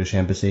spy in the British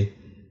Embassy?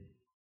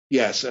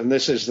 Yes, and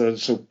this is the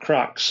sort of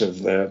crux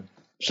of the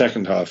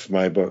second half of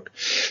my book.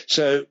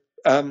 So,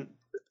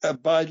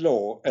 by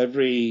law,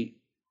 every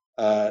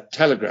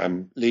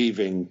telegram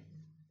leaving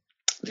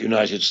the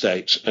United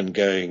States and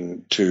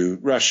going to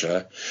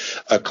Russia,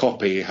 a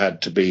copy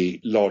had to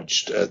be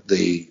lodged at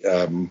the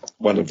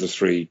one of the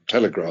three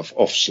telegraph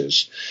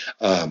offices,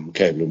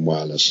 Cable and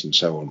Wireless and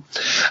so on.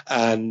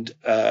 And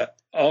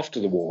after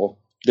the war,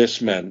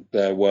 this meant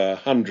there were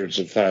hundreds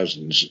of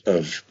thousands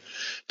of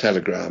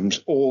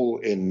telegrams, all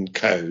in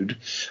code,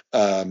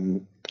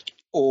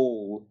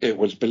 all, it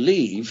was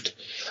believed,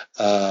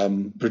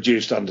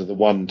 produced under the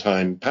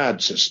one-time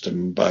pad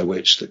system by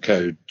which the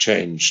code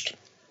changed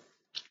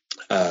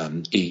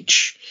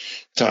each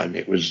time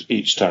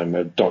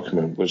a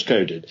document was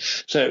coded.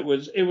 So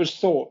it was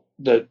thought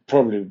that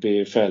probably would be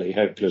a fairly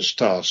hopeless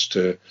task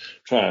to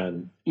try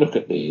and look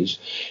at these.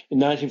 In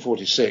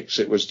 1946,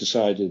 it was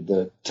decided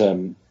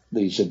that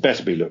these had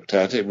better be looked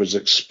at. It was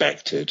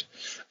expected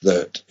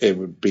that it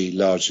would be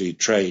largely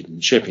trade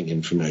and shipping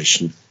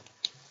information,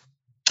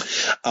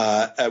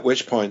 at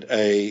which point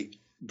a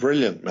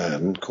brilliant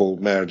man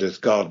called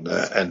Meredith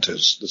Gardner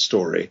enters the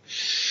story.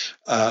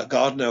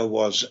 Gardner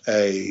was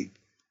a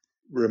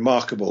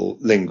remarkable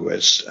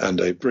linguist and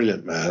a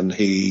brilliant man.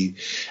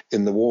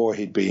 In the war,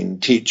 he'd been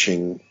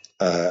teaching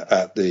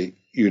at the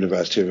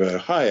University of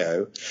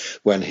Ohio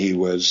when he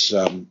was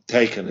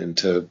taken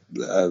into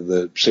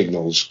the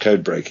signals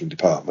code-breaking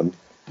department,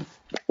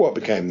 what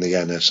became the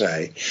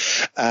NSA.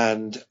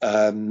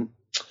 And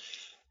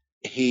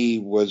he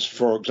was,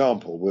 for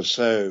example, was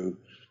so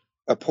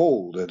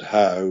appalled at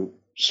how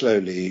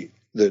slowly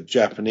the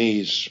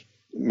Japanese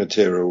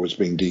material was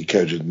being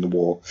decoded in the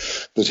war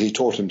that he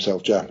taught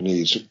himself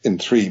Japanese in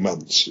 3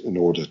 months in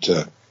order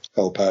to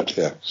help out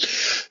here.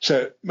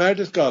 So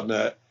Meredith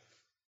Gardner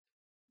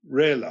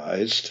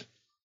realized,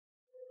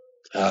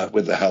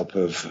 with the help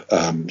of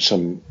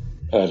some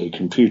early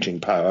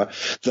computing power,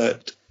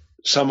 that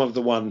some of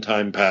the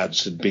one-time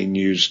pads had been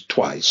used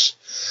twice,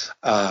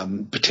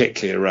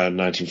 particularly around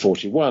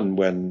 1941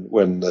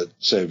 when the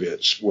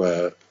Soviets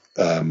were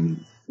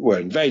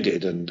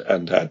invaded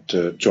and had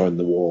to join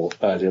the war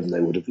earlier than they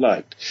would have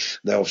liked.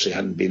 They obviously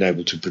hadn't been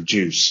able to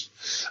produce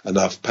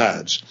enough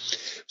pads.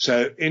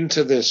 So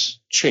into this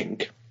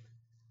chink,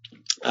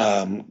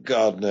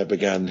 Gardner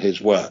began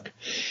his work.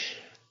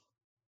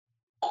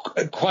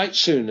 Quite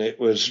soon, it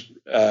was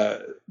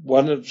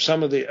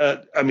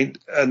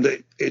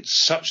it's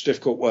such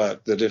difficult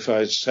work that if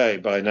I say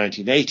by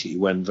 1980,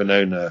 when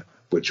Venona,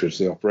 which was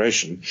the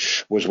operation,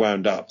 was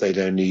wound up, they'd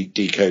only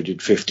decoded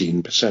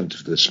 15%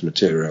 of this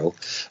material.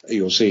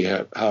 You'll see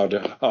how hard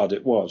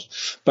it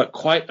was. But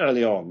quite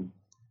early on,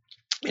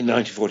 in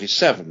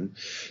 1947,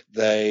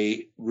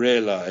 they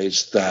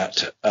realized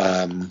that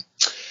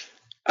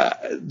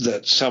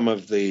that some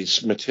of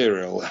these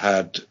material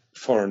had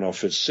Foreign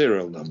Office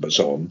serial numbers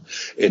on.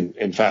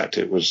 In fact,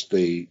 it was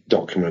the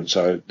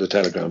the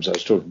telegrams I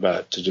was talking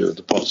about to do with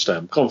the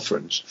Potsdam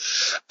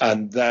Conference,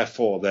 and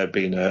therefore there'd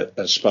been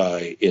a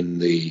spy in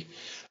the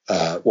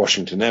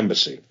Washington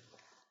embassy.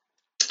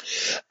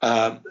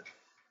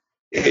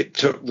 It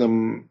took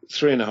them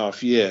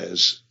 3.5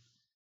 years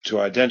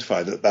to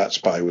identify that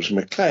spy was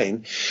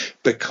Maclean,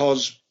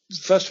 because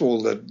first of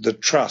all, the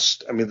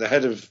trust, the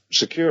head of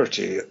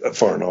security at the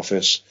Foreign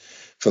Office,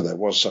 for there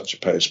was such a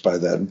post by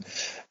then,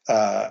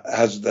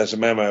 there's a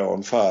memo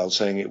on file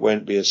saying it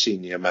won't be a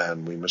senior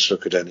man. We must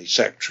look at any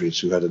secretaries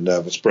who had a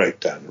nervous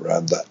breakdown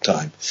around that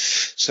time.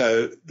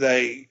 So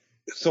they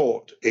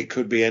thought it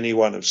could be any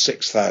one of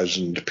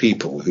 6,000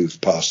 people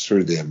who've passed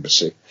through the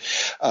embassy,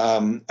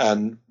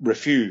 and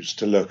refused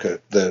to look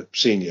at the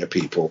senior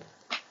people.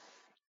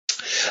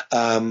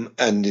 And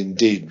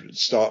indeed, to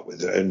start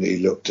with, only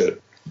looked at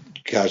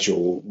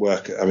casual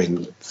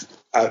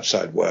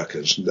outside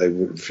workers. They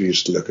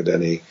refused to look at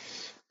any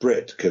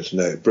Brit, because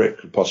no Brit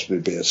could possibly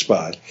be a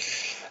spy.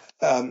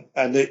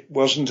 And it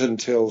wasn't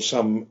until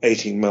some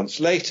 18 months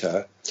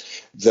later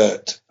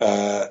that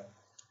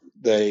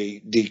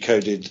they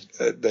decoded,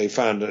 they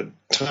found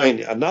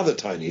another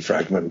tiny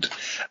fragment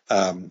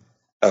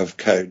of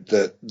code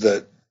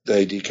that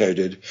they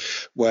decoded,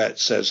 where it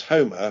says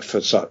Homer,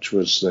 for such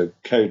was the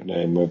code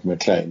name of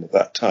Maclean at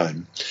that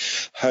time.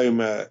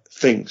 Homer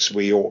thinks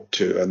we ought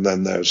to, and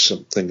then there's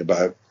something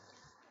about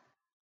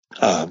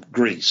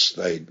Greece.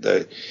 They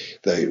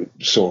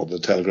saw the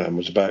telegram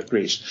was about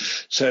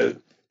Greece. So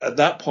at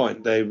that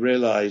point, they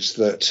realized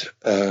that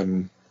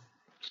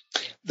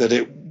that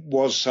it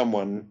was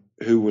someone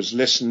who was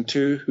listened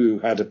to, who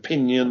had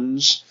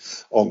opinions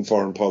on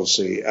foreign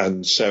policy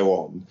and so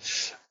on.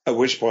 At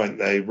which point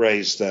they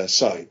raised their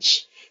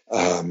sights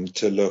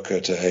to look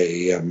at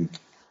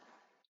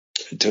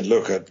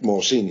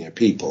more senior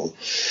people.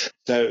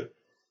 So,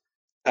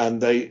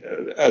 but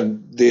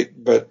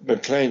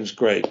Maclean's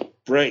great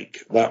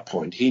break at that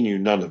point, he knew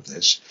none of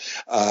this,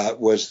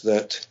 was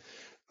that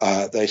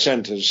they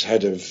sent as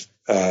head of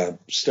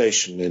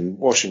station in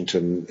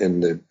Washington, in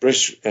the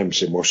British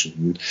Embassy in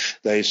Washington,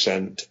 they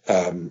sent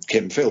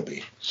Kim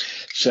Philby.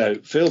 So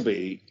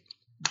Philby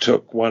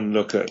took one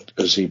look at,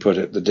 as he put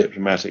it, the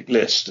diplomatic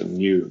list and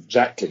knew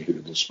exactly who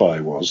the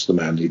spy was, the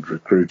man he'd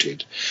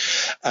recruited,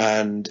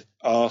 and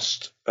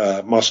asked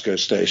Moscow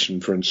Station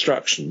for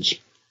instructions.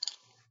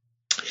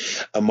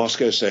 And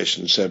Moscow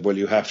Station said, well,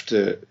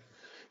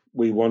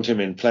 we want him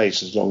in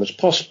place as long as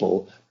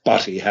possible,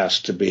 but he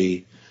has to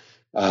be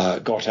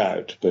got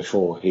out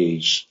before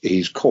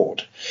he's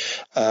caught.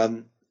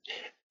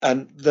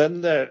 And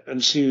then there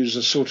ensues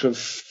a sort of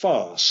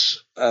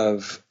farce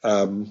of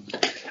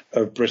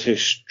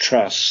British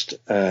trust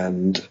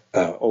and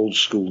old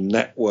school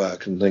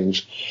network and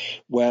things,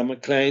 where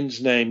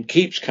Maclean's name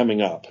keeps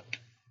coming up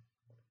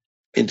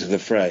into the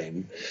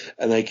frame,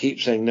 and they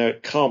keep saying, no,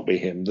 it can't be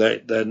him.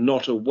 They're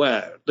not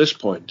aware. At this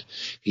point,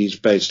 he's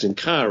based in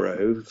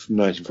Cairo from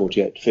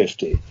 1948 to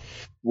 50,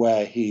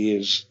 where he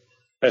is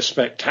a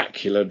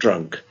spectacular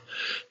drunk.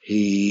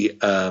 He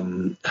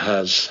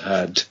has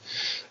had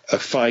a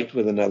fight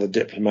with another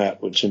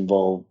diplomat which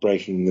involved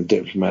breaking the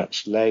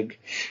diplomat's leg.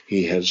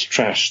 He has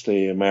trashed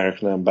the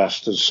American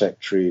ambassador's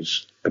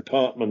secretary's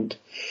apartment,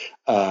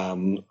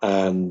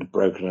 and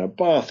broken her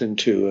bath in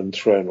two and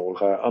thrown all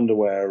her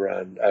underwear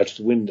around out of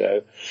the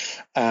window.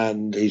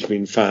 And he's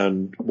been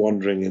found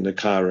wandering in a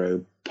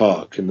Cairo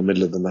park in the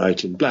middle of the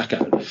night in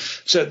blackout.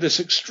 So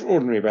this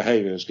extraordinary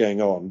behaviour is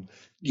going on,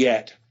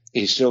 yet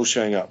he's still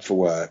showing up for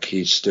work.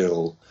 He's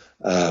still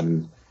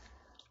their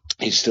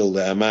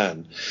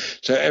man.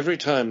 So every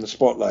time the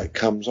spotlight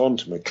comes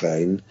onto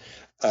Maclean,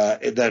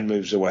 it then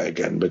moves away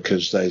again,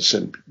 because they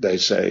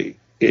say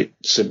it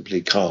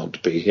simply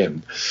can't be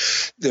him.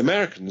 The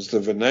Americans, the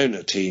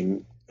Venona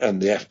team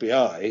and the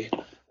FBI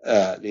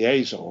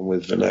liaison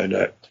with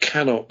Venona,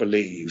 cannot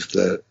believe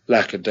the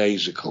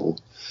lackadaisical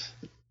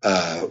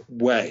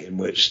way in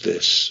which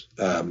this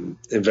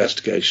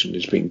investigation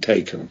is being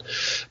taken,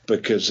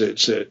 because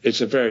it's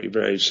a very,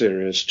 very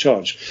serious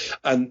charge.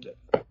 And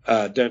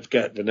don't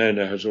forget,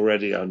 Venona has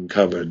already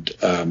uncovered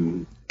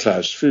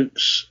Klaus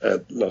Fuchs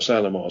at Los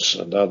Alamos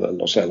and other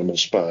Los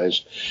Alamos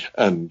spies,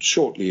 and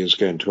shortly is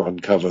going to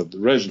uncover the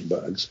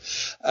Rosenbergs.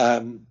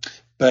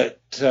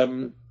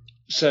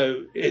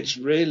 So it's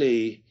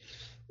really,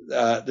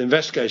 the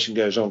investigation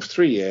goes on for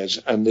 3 years,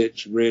 and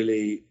it's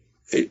really,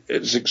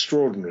 it's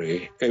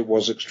extraordinary. It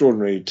was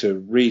extraordinary to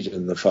read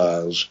in the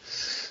files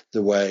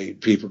the way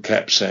people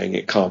kept saying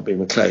it can't be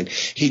Maclean.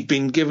 He'd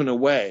been given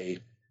away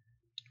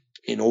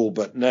in all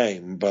but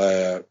name by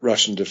a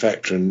Russian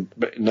defector in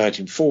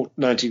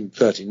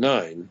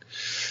 1939,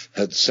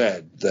 had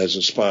said there's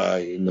a spy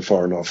in the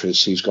Foreign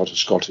Office, he's got a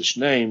Scottish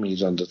name,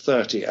 he's under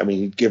 30. I mean,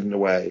 he'd given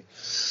away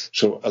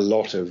a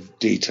lot of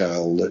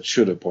detail that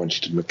should have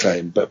pointed to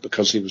Maclean, but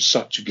because he was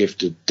such a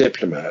gifted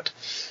diplomat,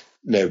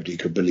 nobody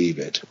could believe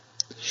it.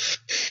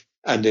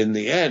 And in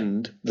the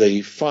end,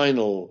 the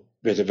final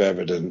bit of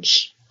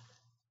evidence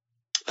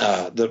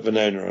that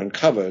Venona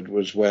uncovered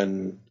was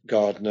when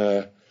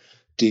Gardner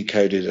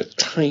decoded a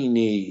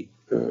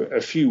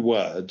few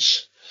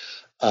words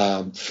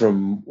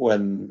from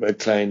when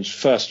Maclean's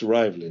first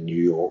arrival in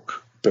New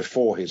York,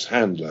 before his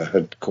handler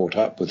had caught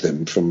up with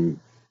him from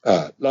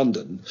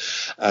London,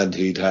 and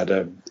he'd had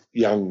a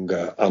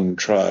younger,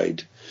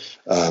 untried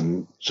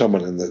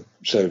someone in the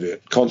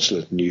Soviet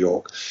consulate in New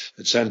York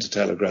had sent a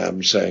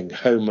telegram saying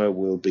Homer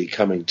will be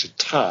coming to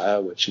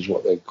Tyre, which is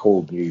what they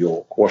called New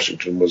York.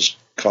 Washington was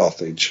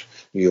Carthage,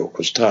 New York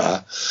was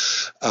Tyre,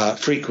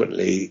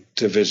 frequently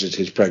to visit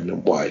his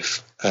pregnant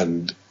wife.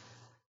 And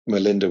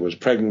Melinda was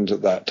pregnant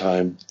at that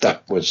time.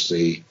 That was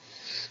the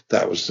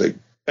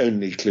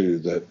only clue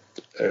that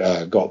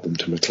got them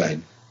to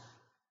Maclean.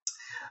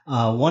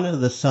 One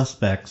of the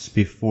suspects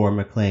before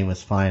Maclean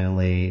was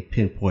finally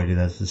pinpointed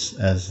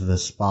as the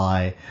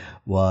spy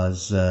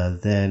was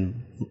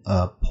then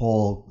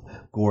Paul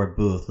Gore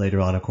Booth, later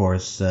on, of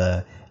course,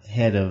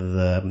 head of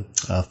the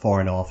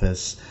Foreign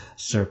Office,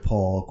 Sir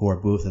Paul Gore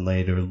Booth, and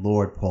later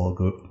Lord Paul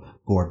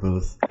Gore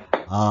Booth.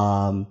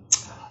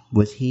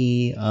 Was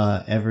he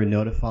ever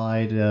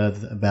notified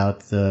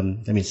about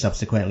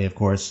subsequently, of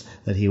course,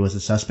 that he was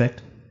a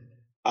suspect?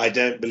 I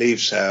don't believe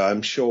so.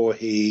 I'm sure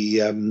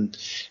he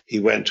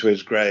went to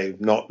his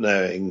grave not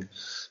knowing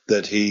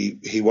that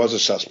he was a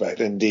suspect.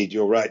 Indeed,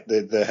 you're right.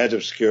 The head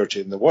of security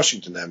in the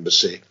Washington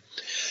embassy,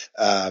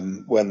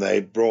 when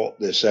they brought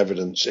this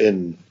evidence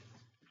in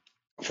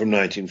from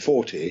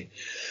 1940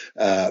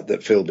 that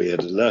Philby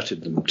had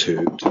alerted them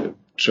to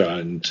try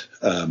and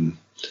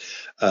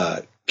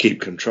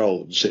keep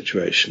control of the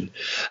situation,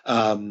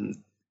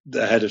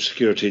 the head of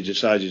security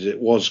decided it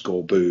was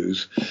Gore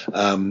Booth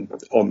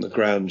on the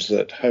grounds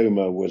that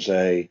Homer was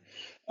a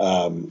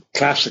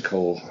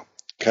classical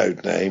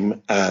code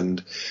name,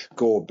 and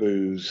Gore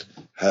Booth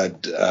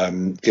had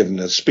given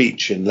a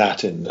speech in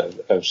Latin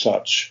of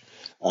such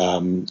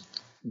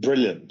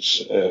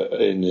brilliance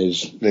in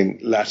his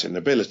Latin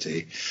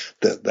ability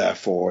that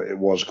therefore it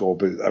was Gore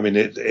Booth. I mean,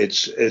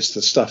 it's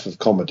the stuff of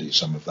comedy,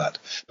 some of that.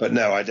 But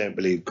no, I don't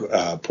believe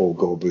Paul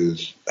Gore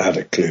Booth had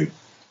a clue.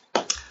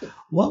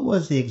 What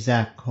was the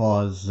exact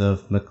cause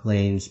of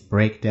Maclean's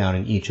breakdown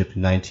in Egypt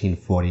in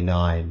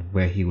 1949,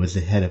 where he was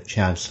the head of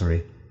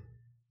chancellery?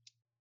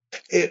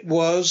 It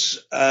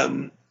was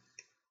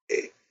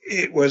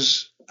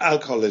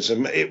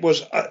alcoholism. It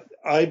was,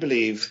 I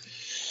believe,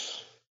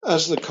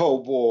 as the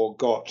Cold War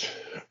got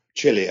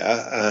chillier,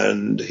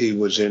 and he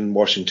was in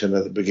Washington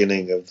at the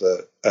beginning of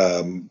the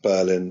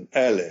Berlin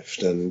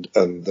airlift and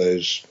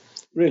those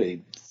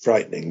really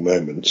frightening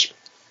moments.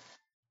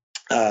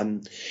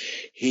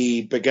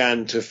 He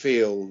began to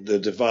feel the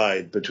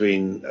divide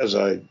between, as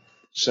I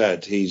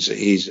said,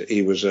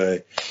 he was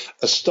a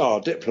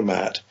star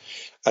diplomat,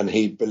 and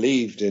he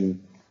believed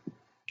in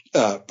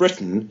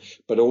Britain,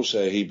 but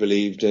also he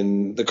believed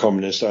in the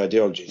communist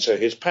ideology. So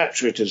his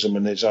patriotism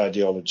and his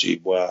ideology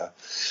were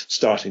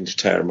starting to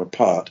tear him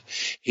apart.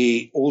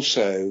 He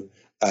also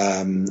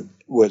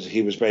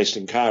was based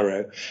in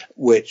Cairo,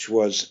 which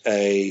was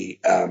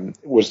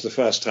the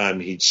first time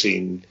he'd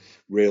seen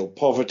real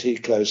poverty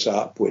close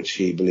up, which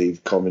he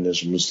believed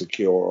communism was the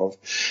cure of.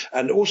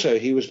 And also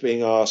he was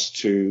being asked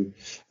to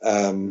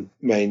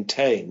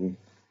maintain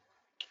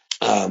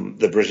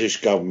the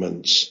British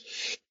government's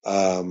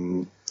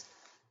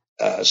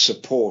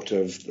support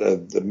of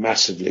the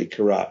massively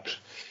corrupt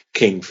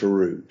King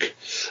Farouk.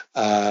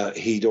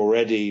 He'd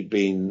already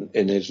been,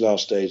 in his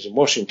last days in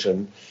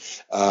Washington,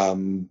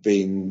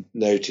 been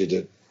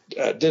noted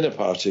at dinner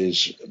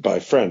parties by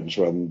friends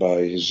rather than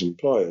by his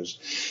employers,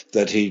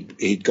 that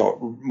he'd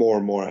got more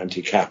and more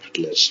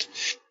anti-capitalist.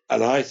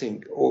 And I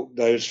think all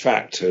those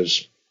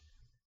factors,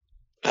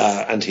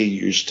 and he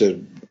used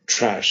to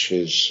trash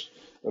his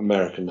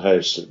American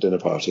hosts at dinner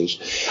parties,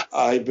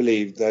 I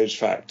believe those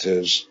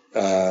factors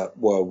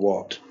were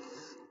what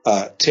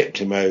tipped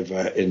him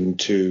over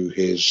into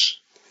his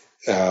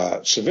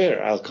severe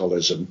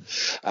alcoholism.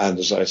 And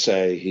as I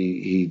say,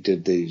 he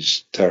did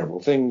these terrible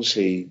things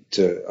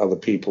to other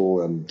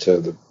people and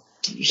to the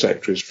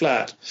secretary's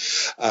flat,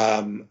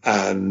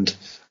 and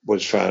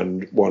was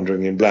found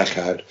wandering in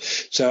blackout.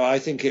 So I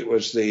think it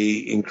was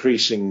the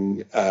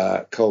increasing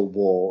Cold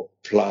War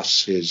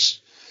plus his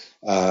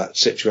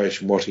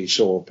situation, what he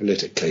saw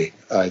politically.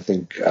 I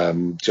think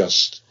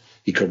just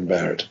he couldn't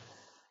bear it.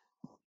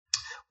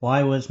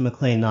 Why was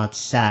Maclean not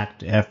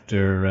sacked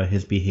after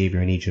his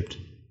behavior in Egypt?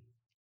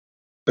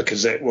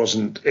 because it was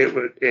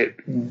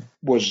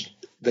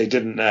they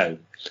didn't know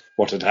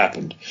what had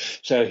happened.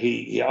 So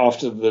he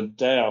after the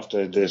day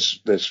after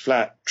this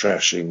flat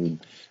trashing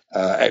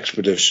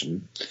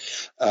expedition,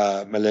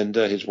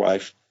 Melinda, his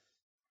wife,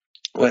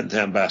 went to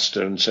the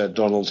ambassador and said,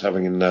 Donald's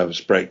having a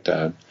nervous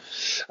breakdown.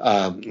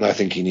 I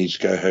think he needs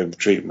to go home for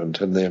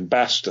treatment. And the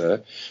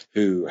ambassador,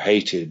 who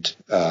hated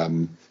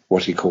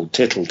what he called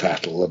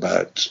tittle-tattle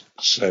about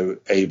so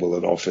able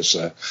an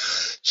officer,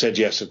 said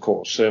yes, of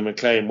course. So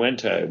Maclean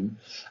went home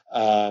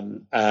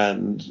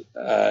and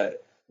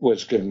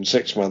was given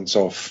 6 months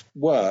off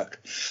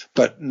work,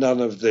 but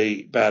none of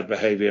the bad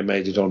behaviour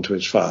made it onto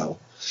his file.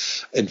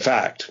 In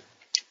fact,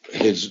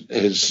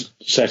 his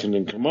second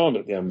in command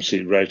at the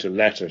embassy wrote a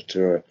letter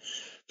to a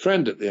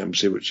friend at the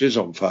embassy, which is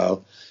on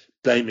file,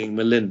 blaming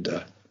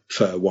Melinda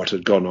for what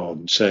had gone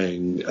on,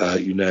 saying,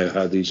 you know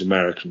how these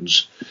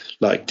Americans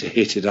like to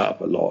hit it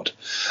up a lot.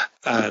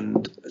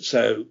 And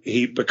so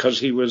because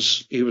he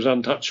was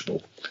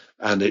untouchable,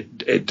 and it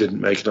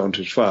didn't make it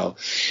onto his file.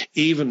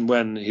 Even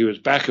when he was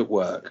back at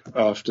work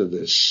after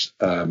this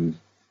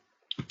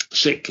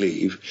sick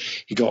leave,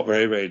 he got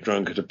very, very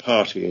drunk at a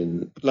party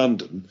in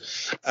London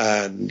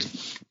and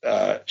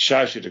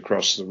shouted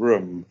across the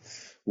room,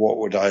 what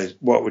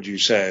would you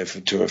say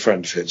to a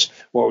friend of his?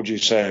 What would you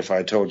say if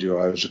I told you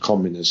I was a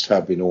communist,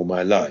 have been all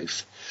my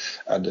life?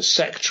 And a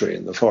secretary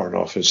in the Foreign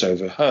Office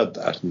overheard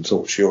that and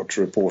thought she ought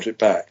to report it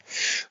back.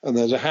 And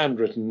there's a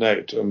handwritten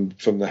note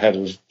from the head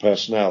of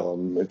personnel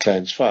on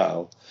Maclean's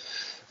file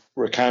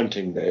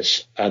recounting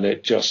this, and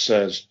it just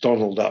says,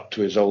 Donald up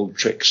to his old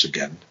tricks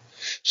again.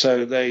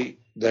 So they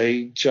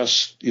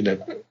just,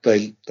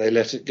 they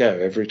let it go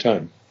every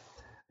time.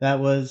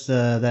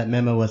 That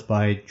memo was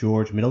by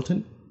George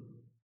Middleton?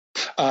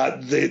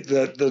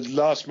 The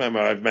last memo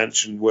I've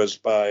mentioned was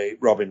by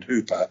Robin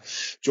Hooper.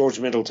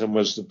 George Middleton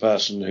was the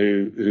person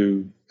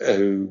who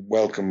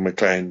welcomed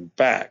Maclean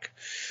back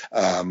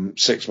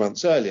 6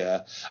 months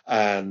earlier,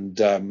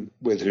 and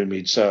with whom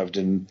he'd served.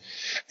 And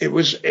it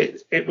was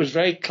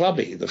very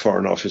clubby, the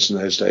Foreign Office in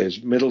those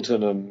days.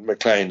 Middleton and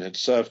Maclean had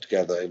served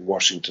together in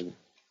Washington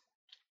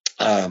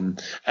and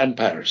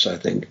Paris, I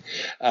think,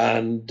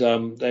 and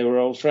they were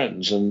old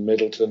friends. And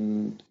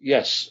Middleton,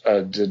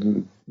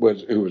 who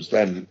was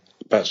then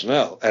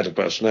head of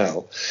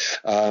personnel,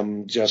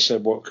 just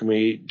said, "What can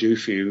we do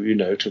for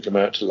you?" Took him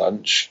out to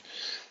lunch,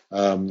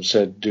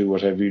 said, "Do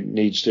whatever you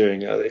needs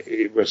doing."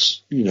 It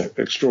was,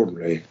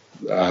 extraordinary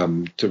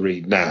to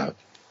read now.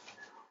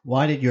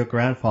 Why did your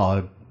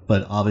grandfather,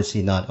 but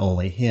obviously not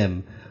only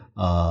him,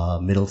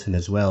 Middleton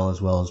as well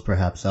as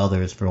perhaps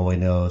others, for all we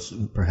know,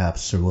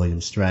 perhaps Sir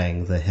William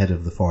Strang, the head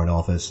of the Foreign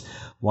Office,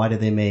 why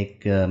did they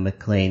make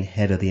Maclean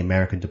head of the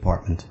American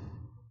department?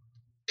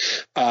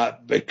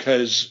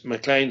 Because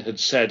Maclean had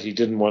said he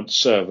didn't want to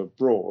serve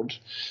abroad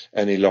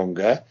any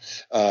longer,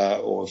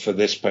 or for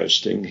this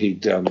posting he'd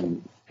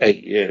done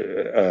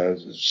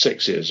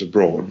 6 years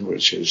abroad,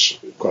 which is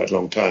quite a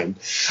long time,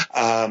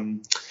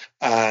 and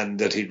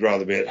that he'd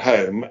rather be at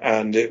home,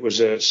 and it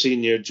was a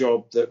senior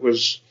job that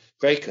was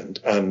vacant,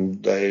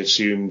 and they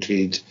assumed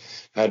he'd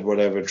had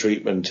whatever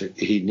treatment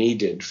he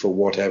needed for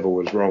whatever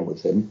was wrong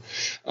with him,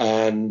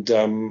 and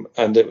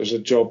it was a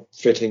job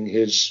fitting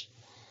his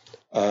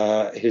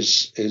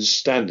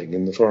standing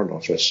in the Foreign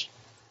Office.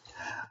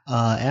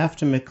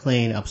 After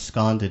Maclean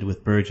absconded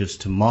with Burgess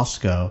to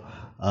Moscow,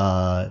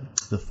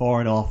 the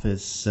Foreign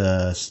Office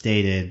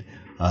stated,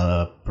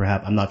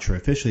 perhaps, I'm not sure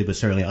officially, but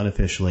certainly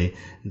unofficially,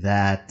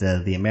 that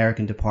the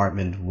American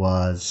department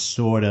was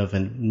sort of a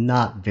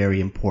not very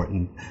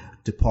important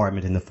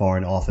department in the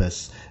Foreign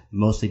Office,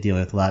 mostly dealing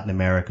with Latin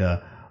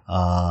America.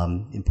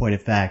 In point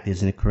of fact,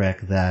 isn't it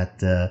correct that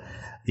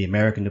the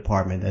American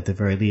department, at the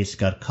very least,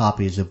 got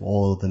copies of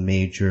all of the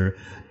major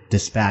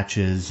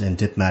dispatches and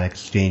diplomatic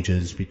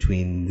exchanges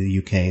between the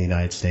UK and the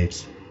United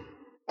States?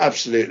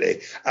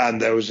 Absolutely.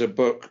 And there was a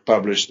book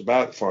published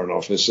about the Foreign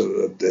Office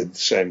at the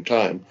same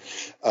time,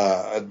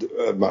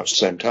 much the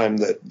same time,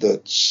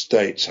 that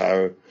states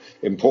how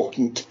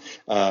important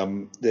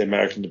the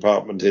American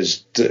department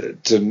is to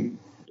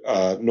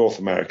North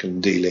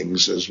American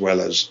dealings as well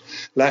as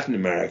Latin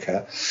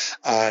America.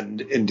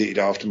 And indeed,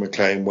 after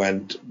Maclean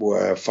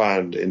were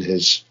found in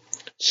his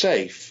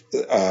safe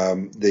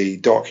the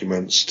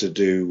documents to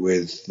do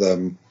with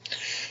the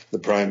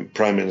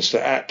Prime Minister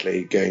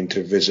Attlee going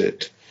to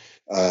visit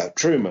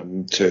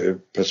Truman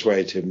to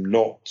persuade him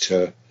not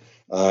to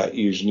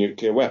use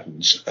nuclear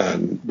weapons,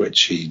 and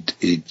which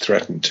he'd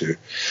threatened to.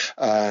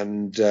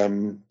 And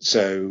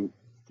so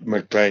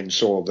Maclean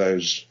saw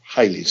those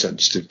highly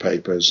sensitive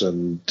papers,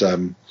 and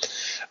that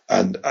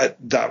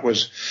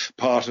was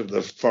part of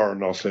the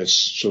Foreign Office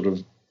sort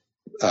of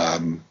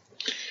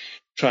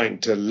trying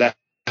to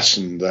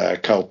lessen their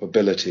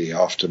culpability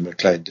after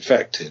Maclean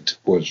defected,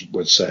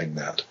 was saying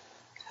that.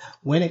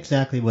 When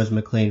exactly was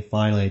Maclean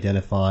finally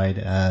identified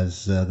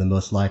as the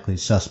most likely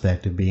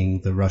suspect of being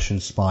the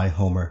Russian spy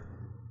Homer?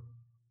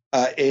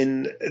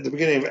 In the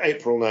beginning of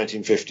April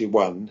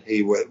 1951,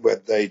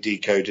 they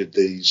decoded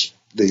these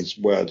these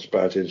words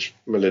about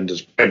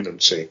Melinda's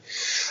pregnancy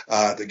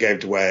that gave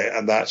it away,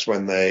 and that's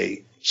when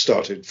they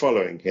started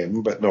following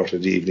him, but not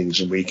at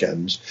evenings and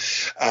weekends.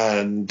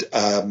 And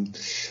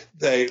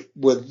they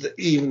were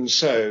even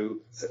so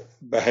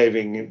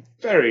behaving in a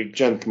very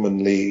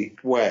gentlemanly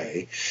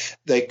way.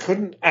 They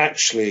couldn't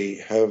actually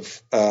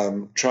have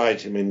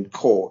tried him in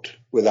court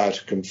without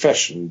a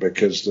confession,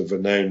 because the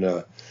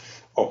Venona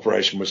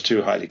operation was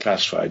too highly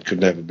classified,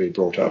 could never be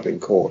brought up in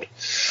court.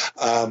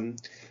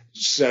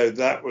 So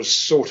that was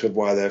sort of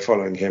why they're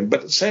following him.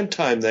 But at the same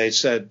time, they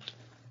said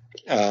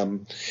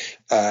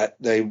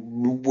they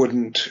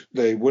wouldn't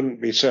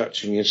be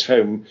searching his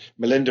home.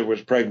 Melinda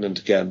was pregnant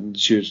again.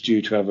 She was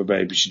due to have a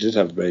baby. She did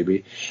have a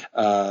baby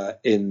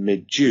in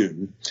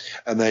mid-June.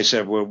 And they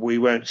said, well, we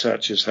won't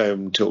search his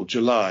home until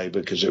July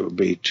because it would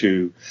be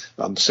too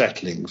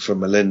unsettling for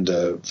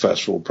Melinda,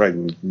 first of all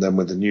pregnant and then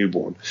with a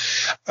newborn.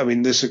 I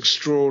mean, this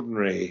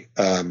extraordinary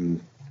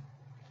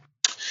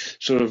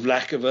sort of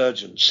lack of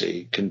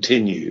urgency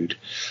continued,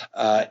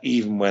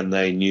 even when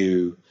they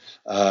knew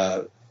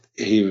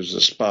he was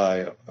a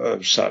spy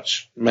of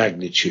such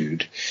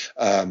magnitude.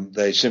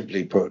 They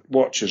simply put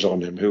watchers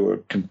on him who were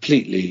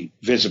completely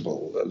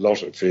visible. A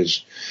lot of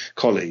his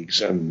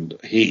colleagues, and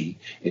he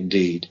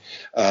indeed,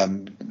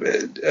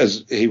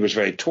 as he was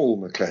very tall,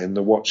 Maclean,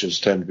 the watchers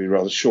tend to be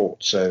rather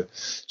short. So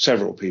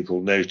several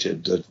people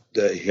noted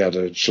that he had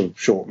a sort of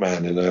short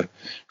man in a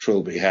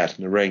trilby hat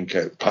and a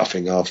raincoat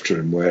puffing after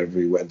him wherever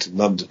he went in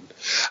London.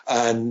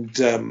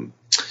 And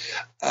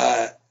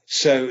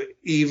so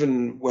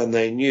even when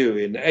they knew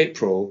in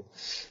April,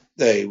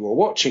 they were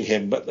watching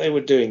him, but they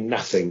were doing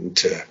nothing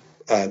to.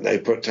 They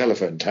put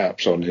telephone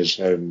taps on his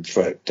home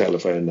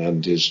telephone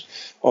and his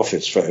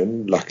office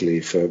phone, luckily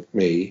for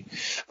me.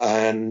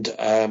 And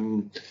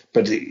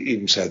but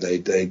even so, they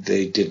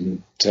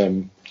didn't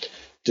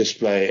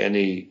display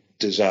any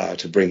desire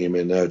to bring him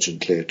in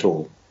urgently at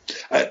all.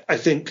 I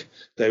think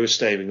they were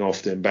staving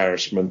off the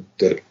embarrassment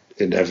that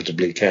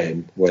inevitably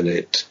came when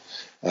it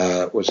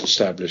was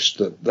established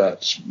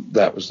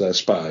that was their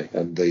spy,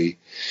 and the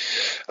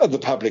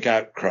public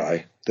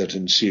outcry that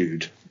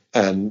ensued,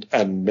 and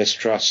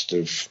mistrust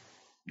of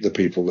the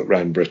people that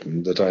ran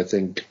Britain, that I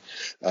think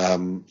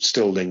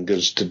still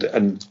lingers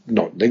and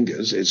not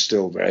lingers, is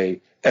still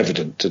very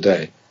evident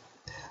today.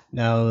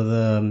 Now,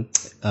 the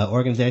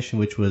organization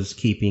which was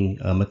keeping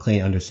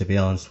Maclean under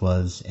surveillance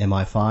was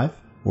MI5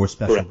 or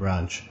Special Correct.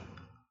 Branch?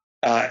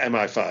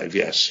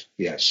 MI5,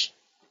 yes.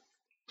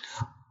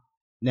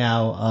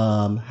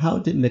 Now, how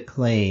did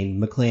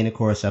Maclean, of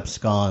course,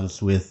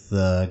 absconds with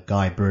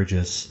Guy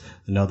Burgess,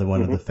 another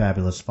one of the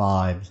Fabulous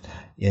Five,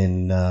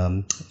 in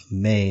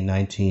May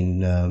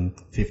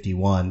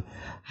 1951.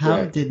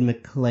 How did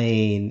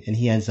Maclean, and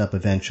he ends up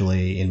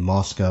eventually in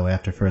Moscow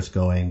after first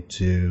going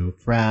to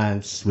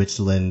France,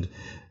 Switzerland,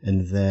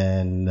 and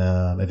then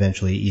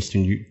eventually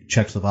Eastern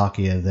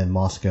Czechoslovakia, and then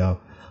Moscow,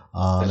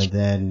 and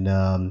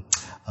then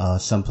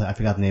someplace, I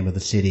forgot the name of the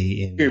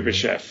city. In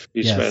Kubyshev.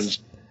 Yes.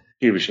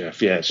 Kubyshev,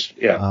 yes,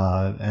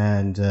 yeah.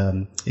 And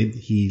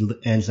he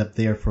ends up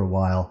there for a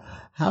while.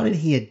 How did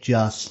he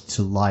adjust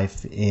to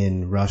life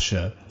in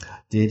Russia?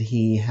 Did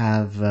he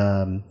have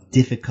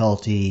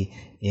difficulty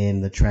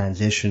in the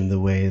transition the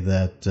way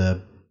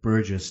that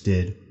Burgess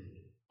did?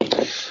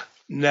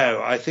 No,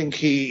 I think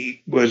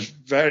he was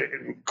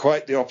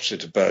quite the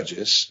opposite of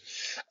Burgess.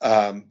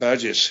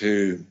 Burgess,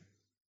 who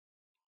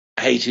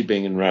hated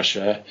being in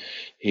Russia.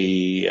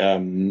 He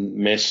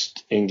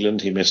missed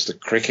England. He missed the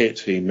cricket.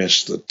 He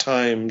missed the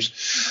Times.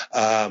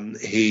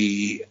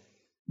 He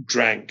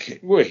drank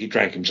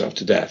himself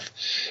to death,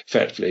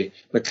 effectively.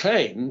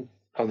 Maclean,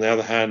 on the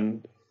other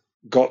hand,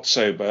 got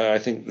sober. I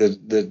think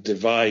the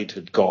divide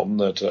had gone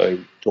that I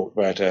talked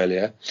about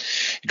earlier.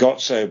 He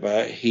got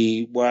sober.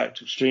 He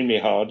worked extremely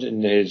hard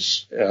in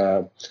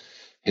the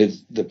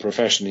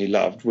profession he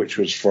loved, which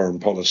was foreign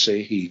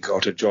policy. He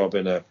got a job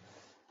in a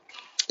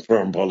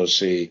foreign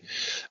policy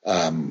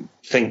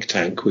think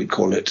tank, we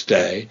call it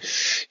today.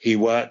 He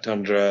worked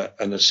under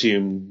an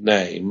assumed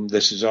name.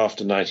 This is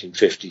after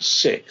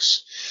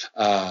 1956,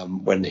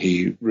 when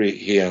he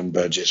and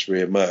Burgess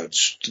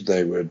re-emerged.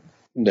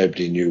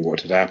 Nobody knew what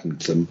had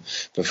happened to them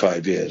for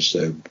 5 years,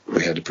 so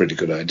we had a pretty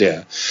good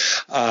idea.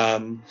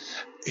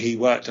 He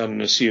worked under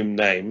an assumed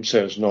name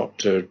so as not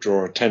to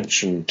draw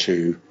attention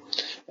to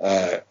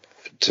the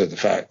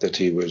fact that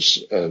he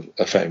was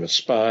a famous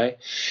spy.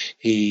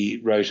 He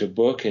wrote a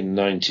book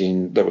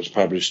that was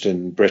published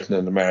in Britain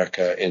and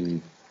America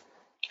in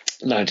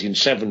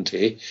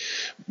 1970,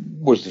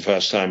 was the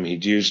first time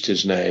he'd used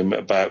his name,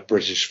 about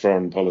British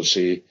foreign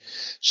policy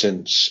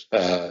since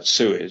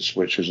Suez,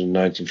 which was in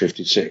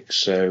 1956.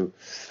 So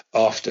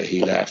after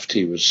he left,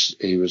 he was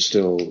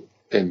still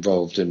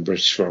involved in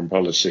British foreign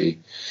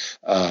policy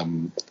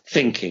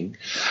thinking,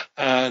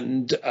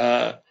 and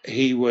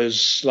he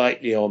was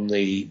slightly on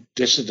the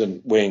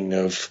dissident wing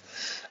of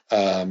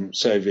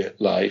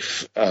Soviet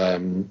life,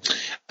 and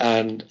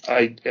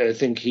I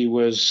think he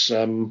was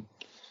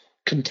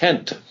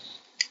content.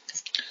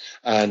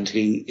 And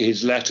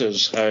his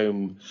letters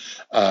home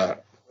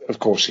of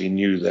course, he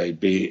knew they'd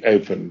be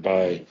opened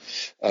by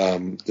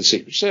the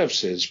Secret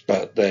Services,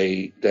 but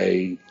they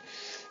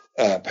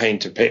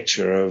paint a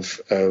picture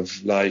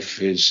of life.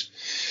 His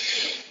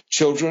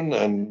children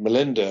and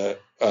Melinda,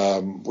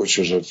 which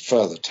was a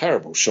further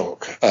terrible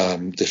shock,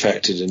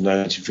 defected in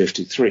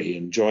 1953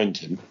 and joined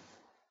him.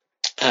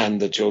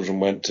 And the children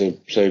went to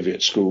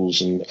Soviet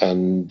schools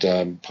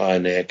and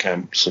pioneer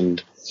camps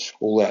and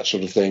all that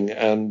sort of thing.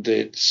 And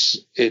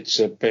it's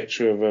a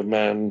picture of a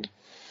man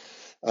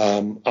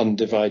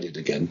undivided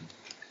again.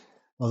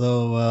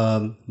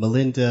 Although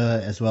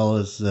Melinda, as well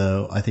as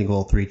I think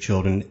all three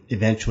children,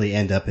 eventually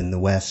end up in the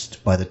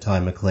West by the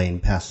time McLean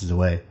passes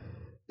away.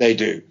 They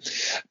do.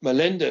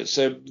 Melinda,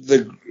 so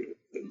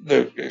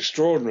the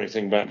extraordinary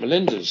thing about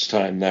Melinda's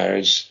time there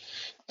is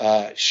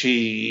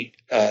she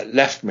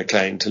left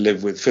McLean to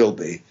live with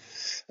Philby.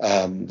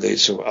 The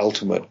sort of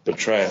ultimate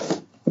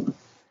betrayal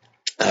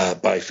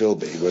by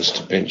Philby was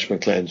to pinch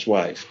McLean's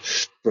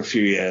wife for a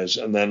few years.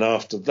 And then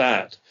after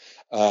that,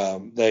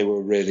 they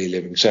were really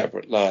living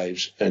separate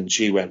lives. And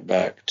she went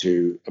back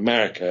to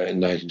America in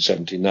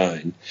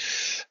 1979.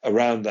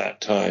 Around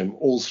that time,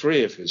 all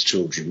three of his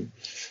children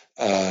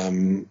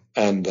and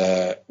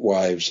their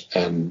wives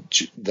and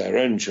their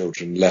own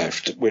children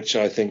left, which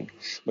I think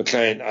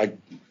McLean,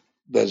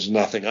 there's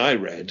nothing I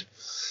read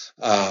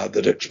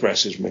that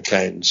expresses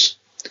McLean's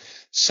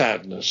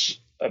sadness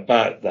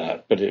about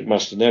that, but it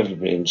must have never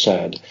been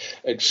sad,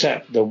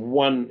 except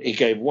he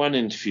gave one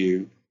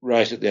interview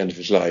right at the end of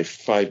his life,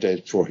 5 days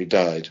before he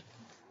died,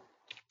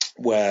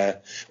 which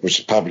was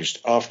published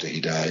after he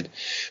died,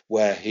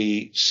 where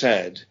he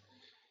said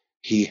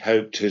he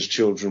hoped his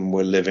children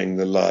were living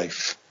the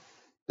life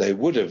they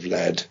would have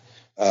led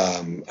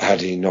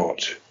had he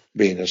not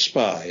been a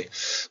spy,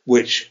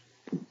 which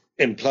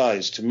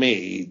implies to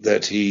me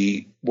that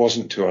he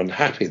wasn't too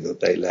unhappy that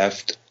they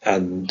left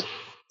and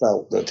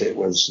felt that it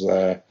was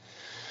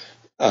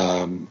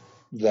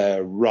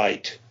their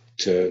right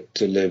to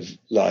live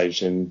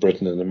lives in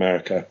Britain and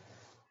America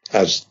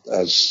as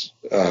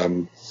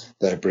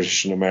their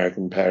British and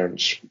American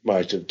parents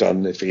might have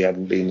done if he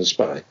hadn't been a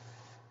spy.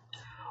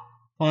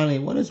 Finally,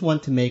 what is one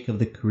to make of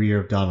the career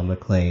of Donald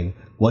McLean?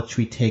 What should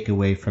we take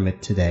away from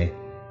it today?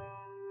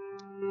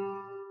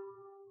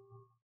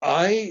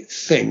 I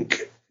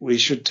think we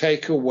should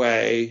take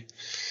away,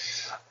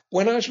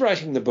 when I was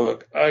writing the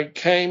book, I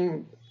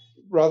came,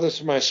 rather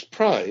to my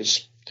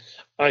surprise,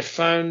 I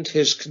found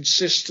his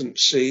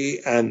consistency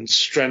and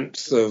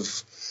strength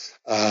of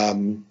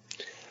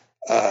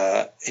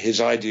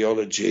his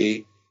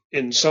ideology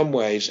in some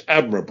ways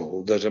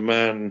admirable, that a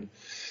man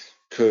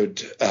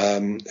could,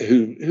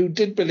 who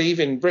did believe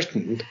in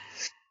Britain,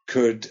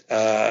 could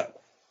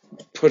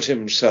put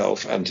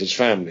himself and his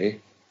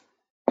family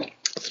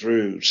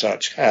through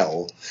such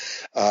hell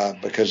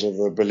because of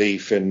a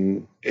belief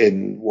in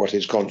what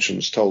his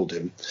conscience told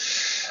him.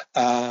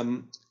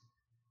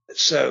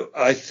 So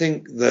I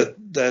think that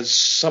there's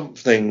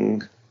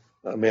something,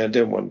 I mean, I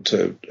don't want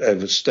to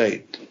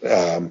overstate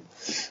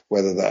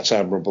whether that's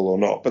admirable or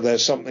not, but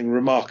there's something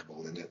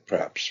remarkable in it,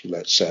 perhaps,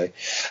 let's say.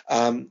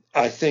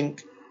 I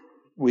think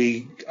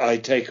I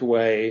take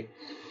away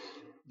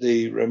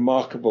the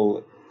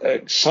remarkable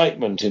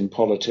excitement in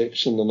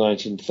politics in the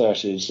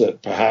 1930s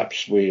that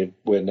perhaps we're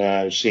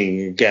now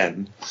seeing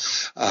again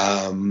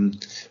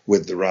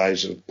with the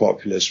rise of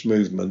populist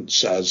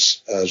movements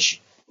as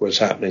was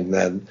happening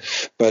then.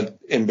 But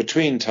in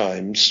between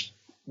times,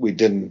 we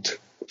didn't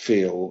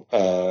feel,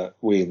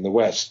 we in the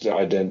West,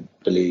 I don't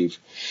believe,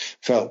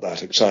 felt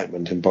that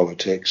excitement in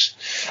politics.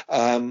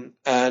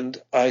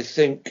 And I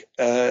think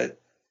that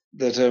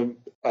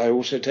I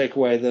also take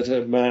away that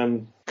a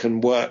man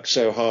can work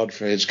so hard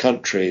for his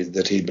country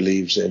that he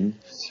believes in,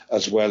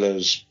 as well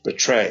as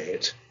betray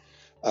it.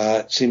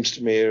 It seems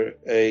to me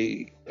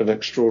an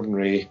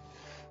extraordinary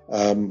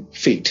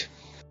feat.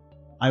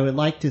 I would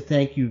like to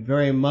thank you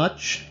very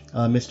much,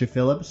 Mr.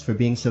 Phillips, for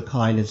being so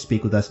kind and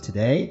speak with us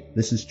today.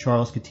 This is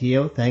Charles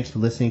Cotillo. Thanks for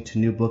listening to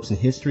New Books in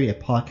History, a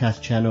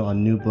podcast channel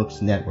on New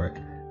Books Network.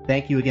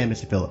 Thank you again,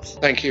 Mr. Phillips.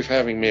 Thank you for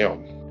having me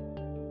on.